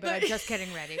birthday, but I'm just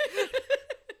getting ready.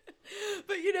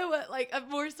 But you know what? Like, I'm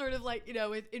more sort of like, you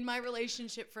know, in my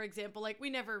relationship, for example, like we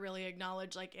never really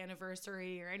acknowledge like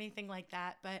anniversary or anything like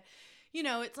that. But, you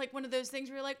know, it's like one of those things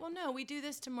where you're like, well, no, we do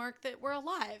this to mark that we're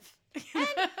alive. And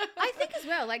I think as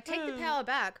well, like, take the power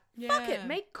back. Yeah. Fuck it.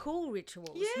 Make cool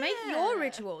rituals. Yeah. Make your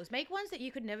rituals. Make ones that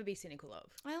you could never be cynical of.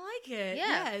 I like it.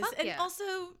 Yeah. Yes. And also,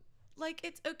 like,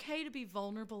 it's okay to be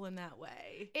vulnerable in that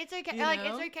way. It's okay. Like,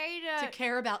 it's okay to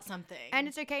care about something. And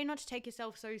it's okay not to take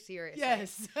yourself so seriously.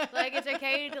 Yes. Like, it's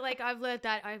okay to, like, I've learned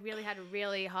that I really had a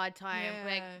really hard time,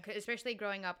 like, especially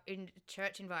growing up in a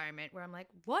church environment where I'm like,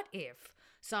 what if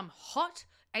some hot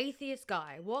atheist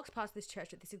guy walks past this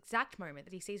church at this exact moment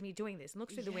that he sees me doing this and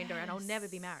looks through the window, and I'll never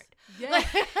be married. Yeah.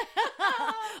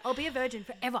 I'll be a virgin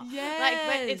forever. Yes.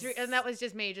 Like, but and that was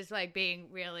just me, just like being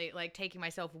really like taking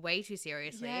myself way too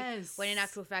seriously. Yes. When in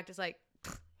actual fact, it's like,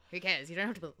 who cares? You don't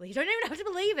even have to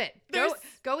believe it.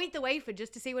 Go eat the wafer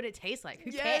just to see what it tastes like. Who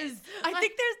cares? I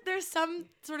think there's some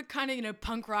sort of kind of, you know,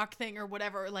 punk rock thing or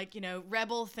whatever, like, you know,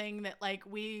 rebel thing that like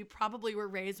we probably were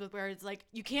raised with, where it's like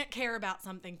you can't care about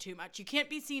something too much. You can't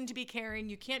be seen to be caring.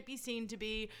 You can't be seen to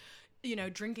be, you know,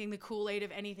 drinking the Kool-Aid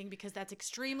of anything, because that's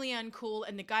extremely uncool,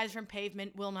 and the guys from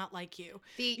Pavement will not like you.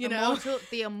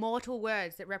 The immortal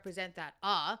words that represent that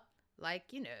are like,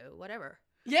 you know, whatever.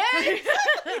 Yeah,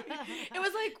 exactly. It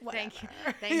was like, whatever.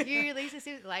 Thank you, Lisa.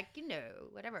 Like, you know,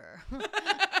 whatever.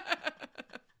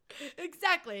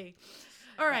 Exactly.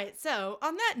 All right. So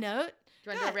on that note, do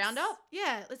you want to do a roundup?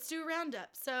 Yeah, let's do a roundup.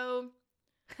 So,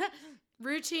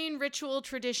 routine, ritual,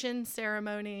 tradition,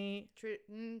 ceremony.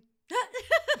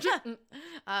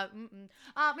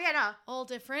 All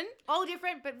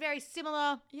different, but very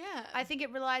similar. Yeah, I think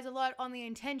it relies a lot on the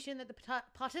intention that the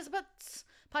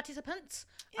participants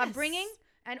are bringing,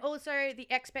 and also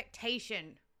the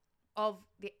expectation of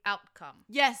the outcome.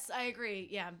 Yes, I agree.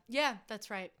 Yeah,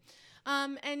 that's right.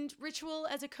 And ritual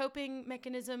as a coping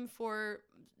mechanism for,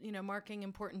 you know, marking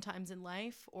important times in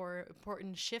life or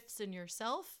important shifts in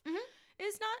yourself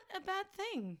is not a bad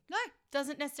thing. No.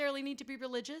 Doesn't necessarily need to be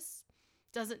religious.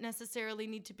 Doesn't necessarily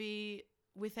need to be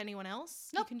with anyone else.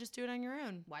 Nope. You can just do it on your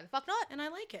own. Why the fuck not? And I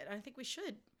like it. I think we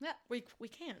should. Yeah. We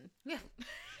can. Yeah.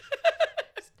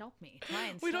 stop me. Try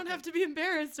and We stop don't me. have to be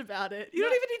embarrassed about it. You No.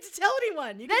 don't even need to tell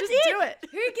anyone. You can That's just it. do it.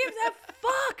 Who gives a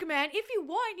fuck, man? If you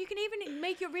want, you can even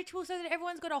make your ritual so that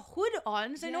everyone's got a hood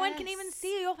on, so no one can even Yes.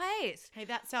 see your face. Hey,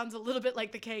 that sounds a little bit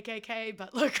like the KKK,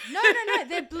 but look. No,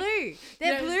 they're blue.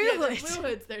 They're blue hoods. They're blue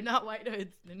hoods. They're not white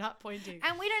hoods. They're not pointing.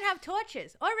 And we don't have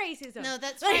torches or racism. No,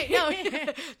 that's right. No,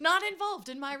 not involved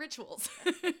in my rituals.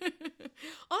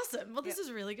 Awesome. Well, this is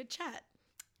a really good chat.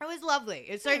 It was lovely.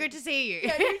 It's so good to see you.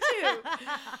 Yeah, you too.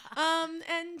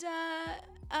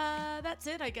 That's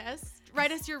it, I guess.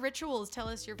 Write us your rituals. Tell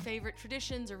us your favorite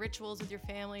traditions or rituals with your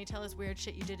family. Tell us weird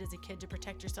shit you did as a kid to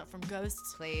protect yourself from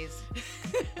ghosts. Please.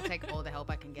 I'll take all the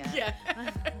help I can get. Yeah.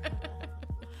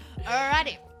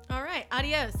 Alrighty. All right.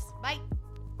 Adios. Bye.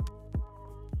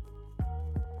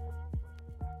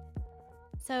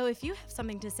 So if you have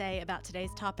something to say about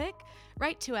today's topic,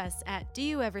 write to us at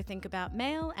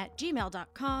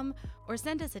doyoueverthinkaboutmail@gmail.com or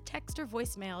send us a text or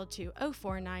voicemail to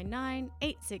 0499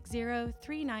 860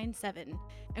 397,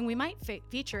 and we might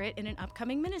feature it in an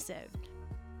upcoming minisode.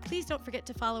 Please don't forget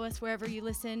to follow us wherever you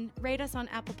listen, rate us on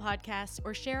Apple Podcasts,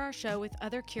 or share our show with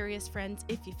other curious friends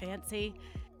if you fancy.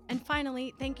 And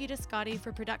finally, thank you to Scotty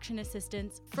for production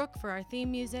assistance, Frook for our theme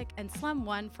music, and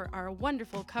Slum1 for our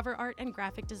wonderful cover art and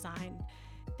graphic design.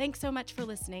 Thanks so much for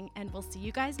listening, and we'll see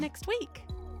you guys next week.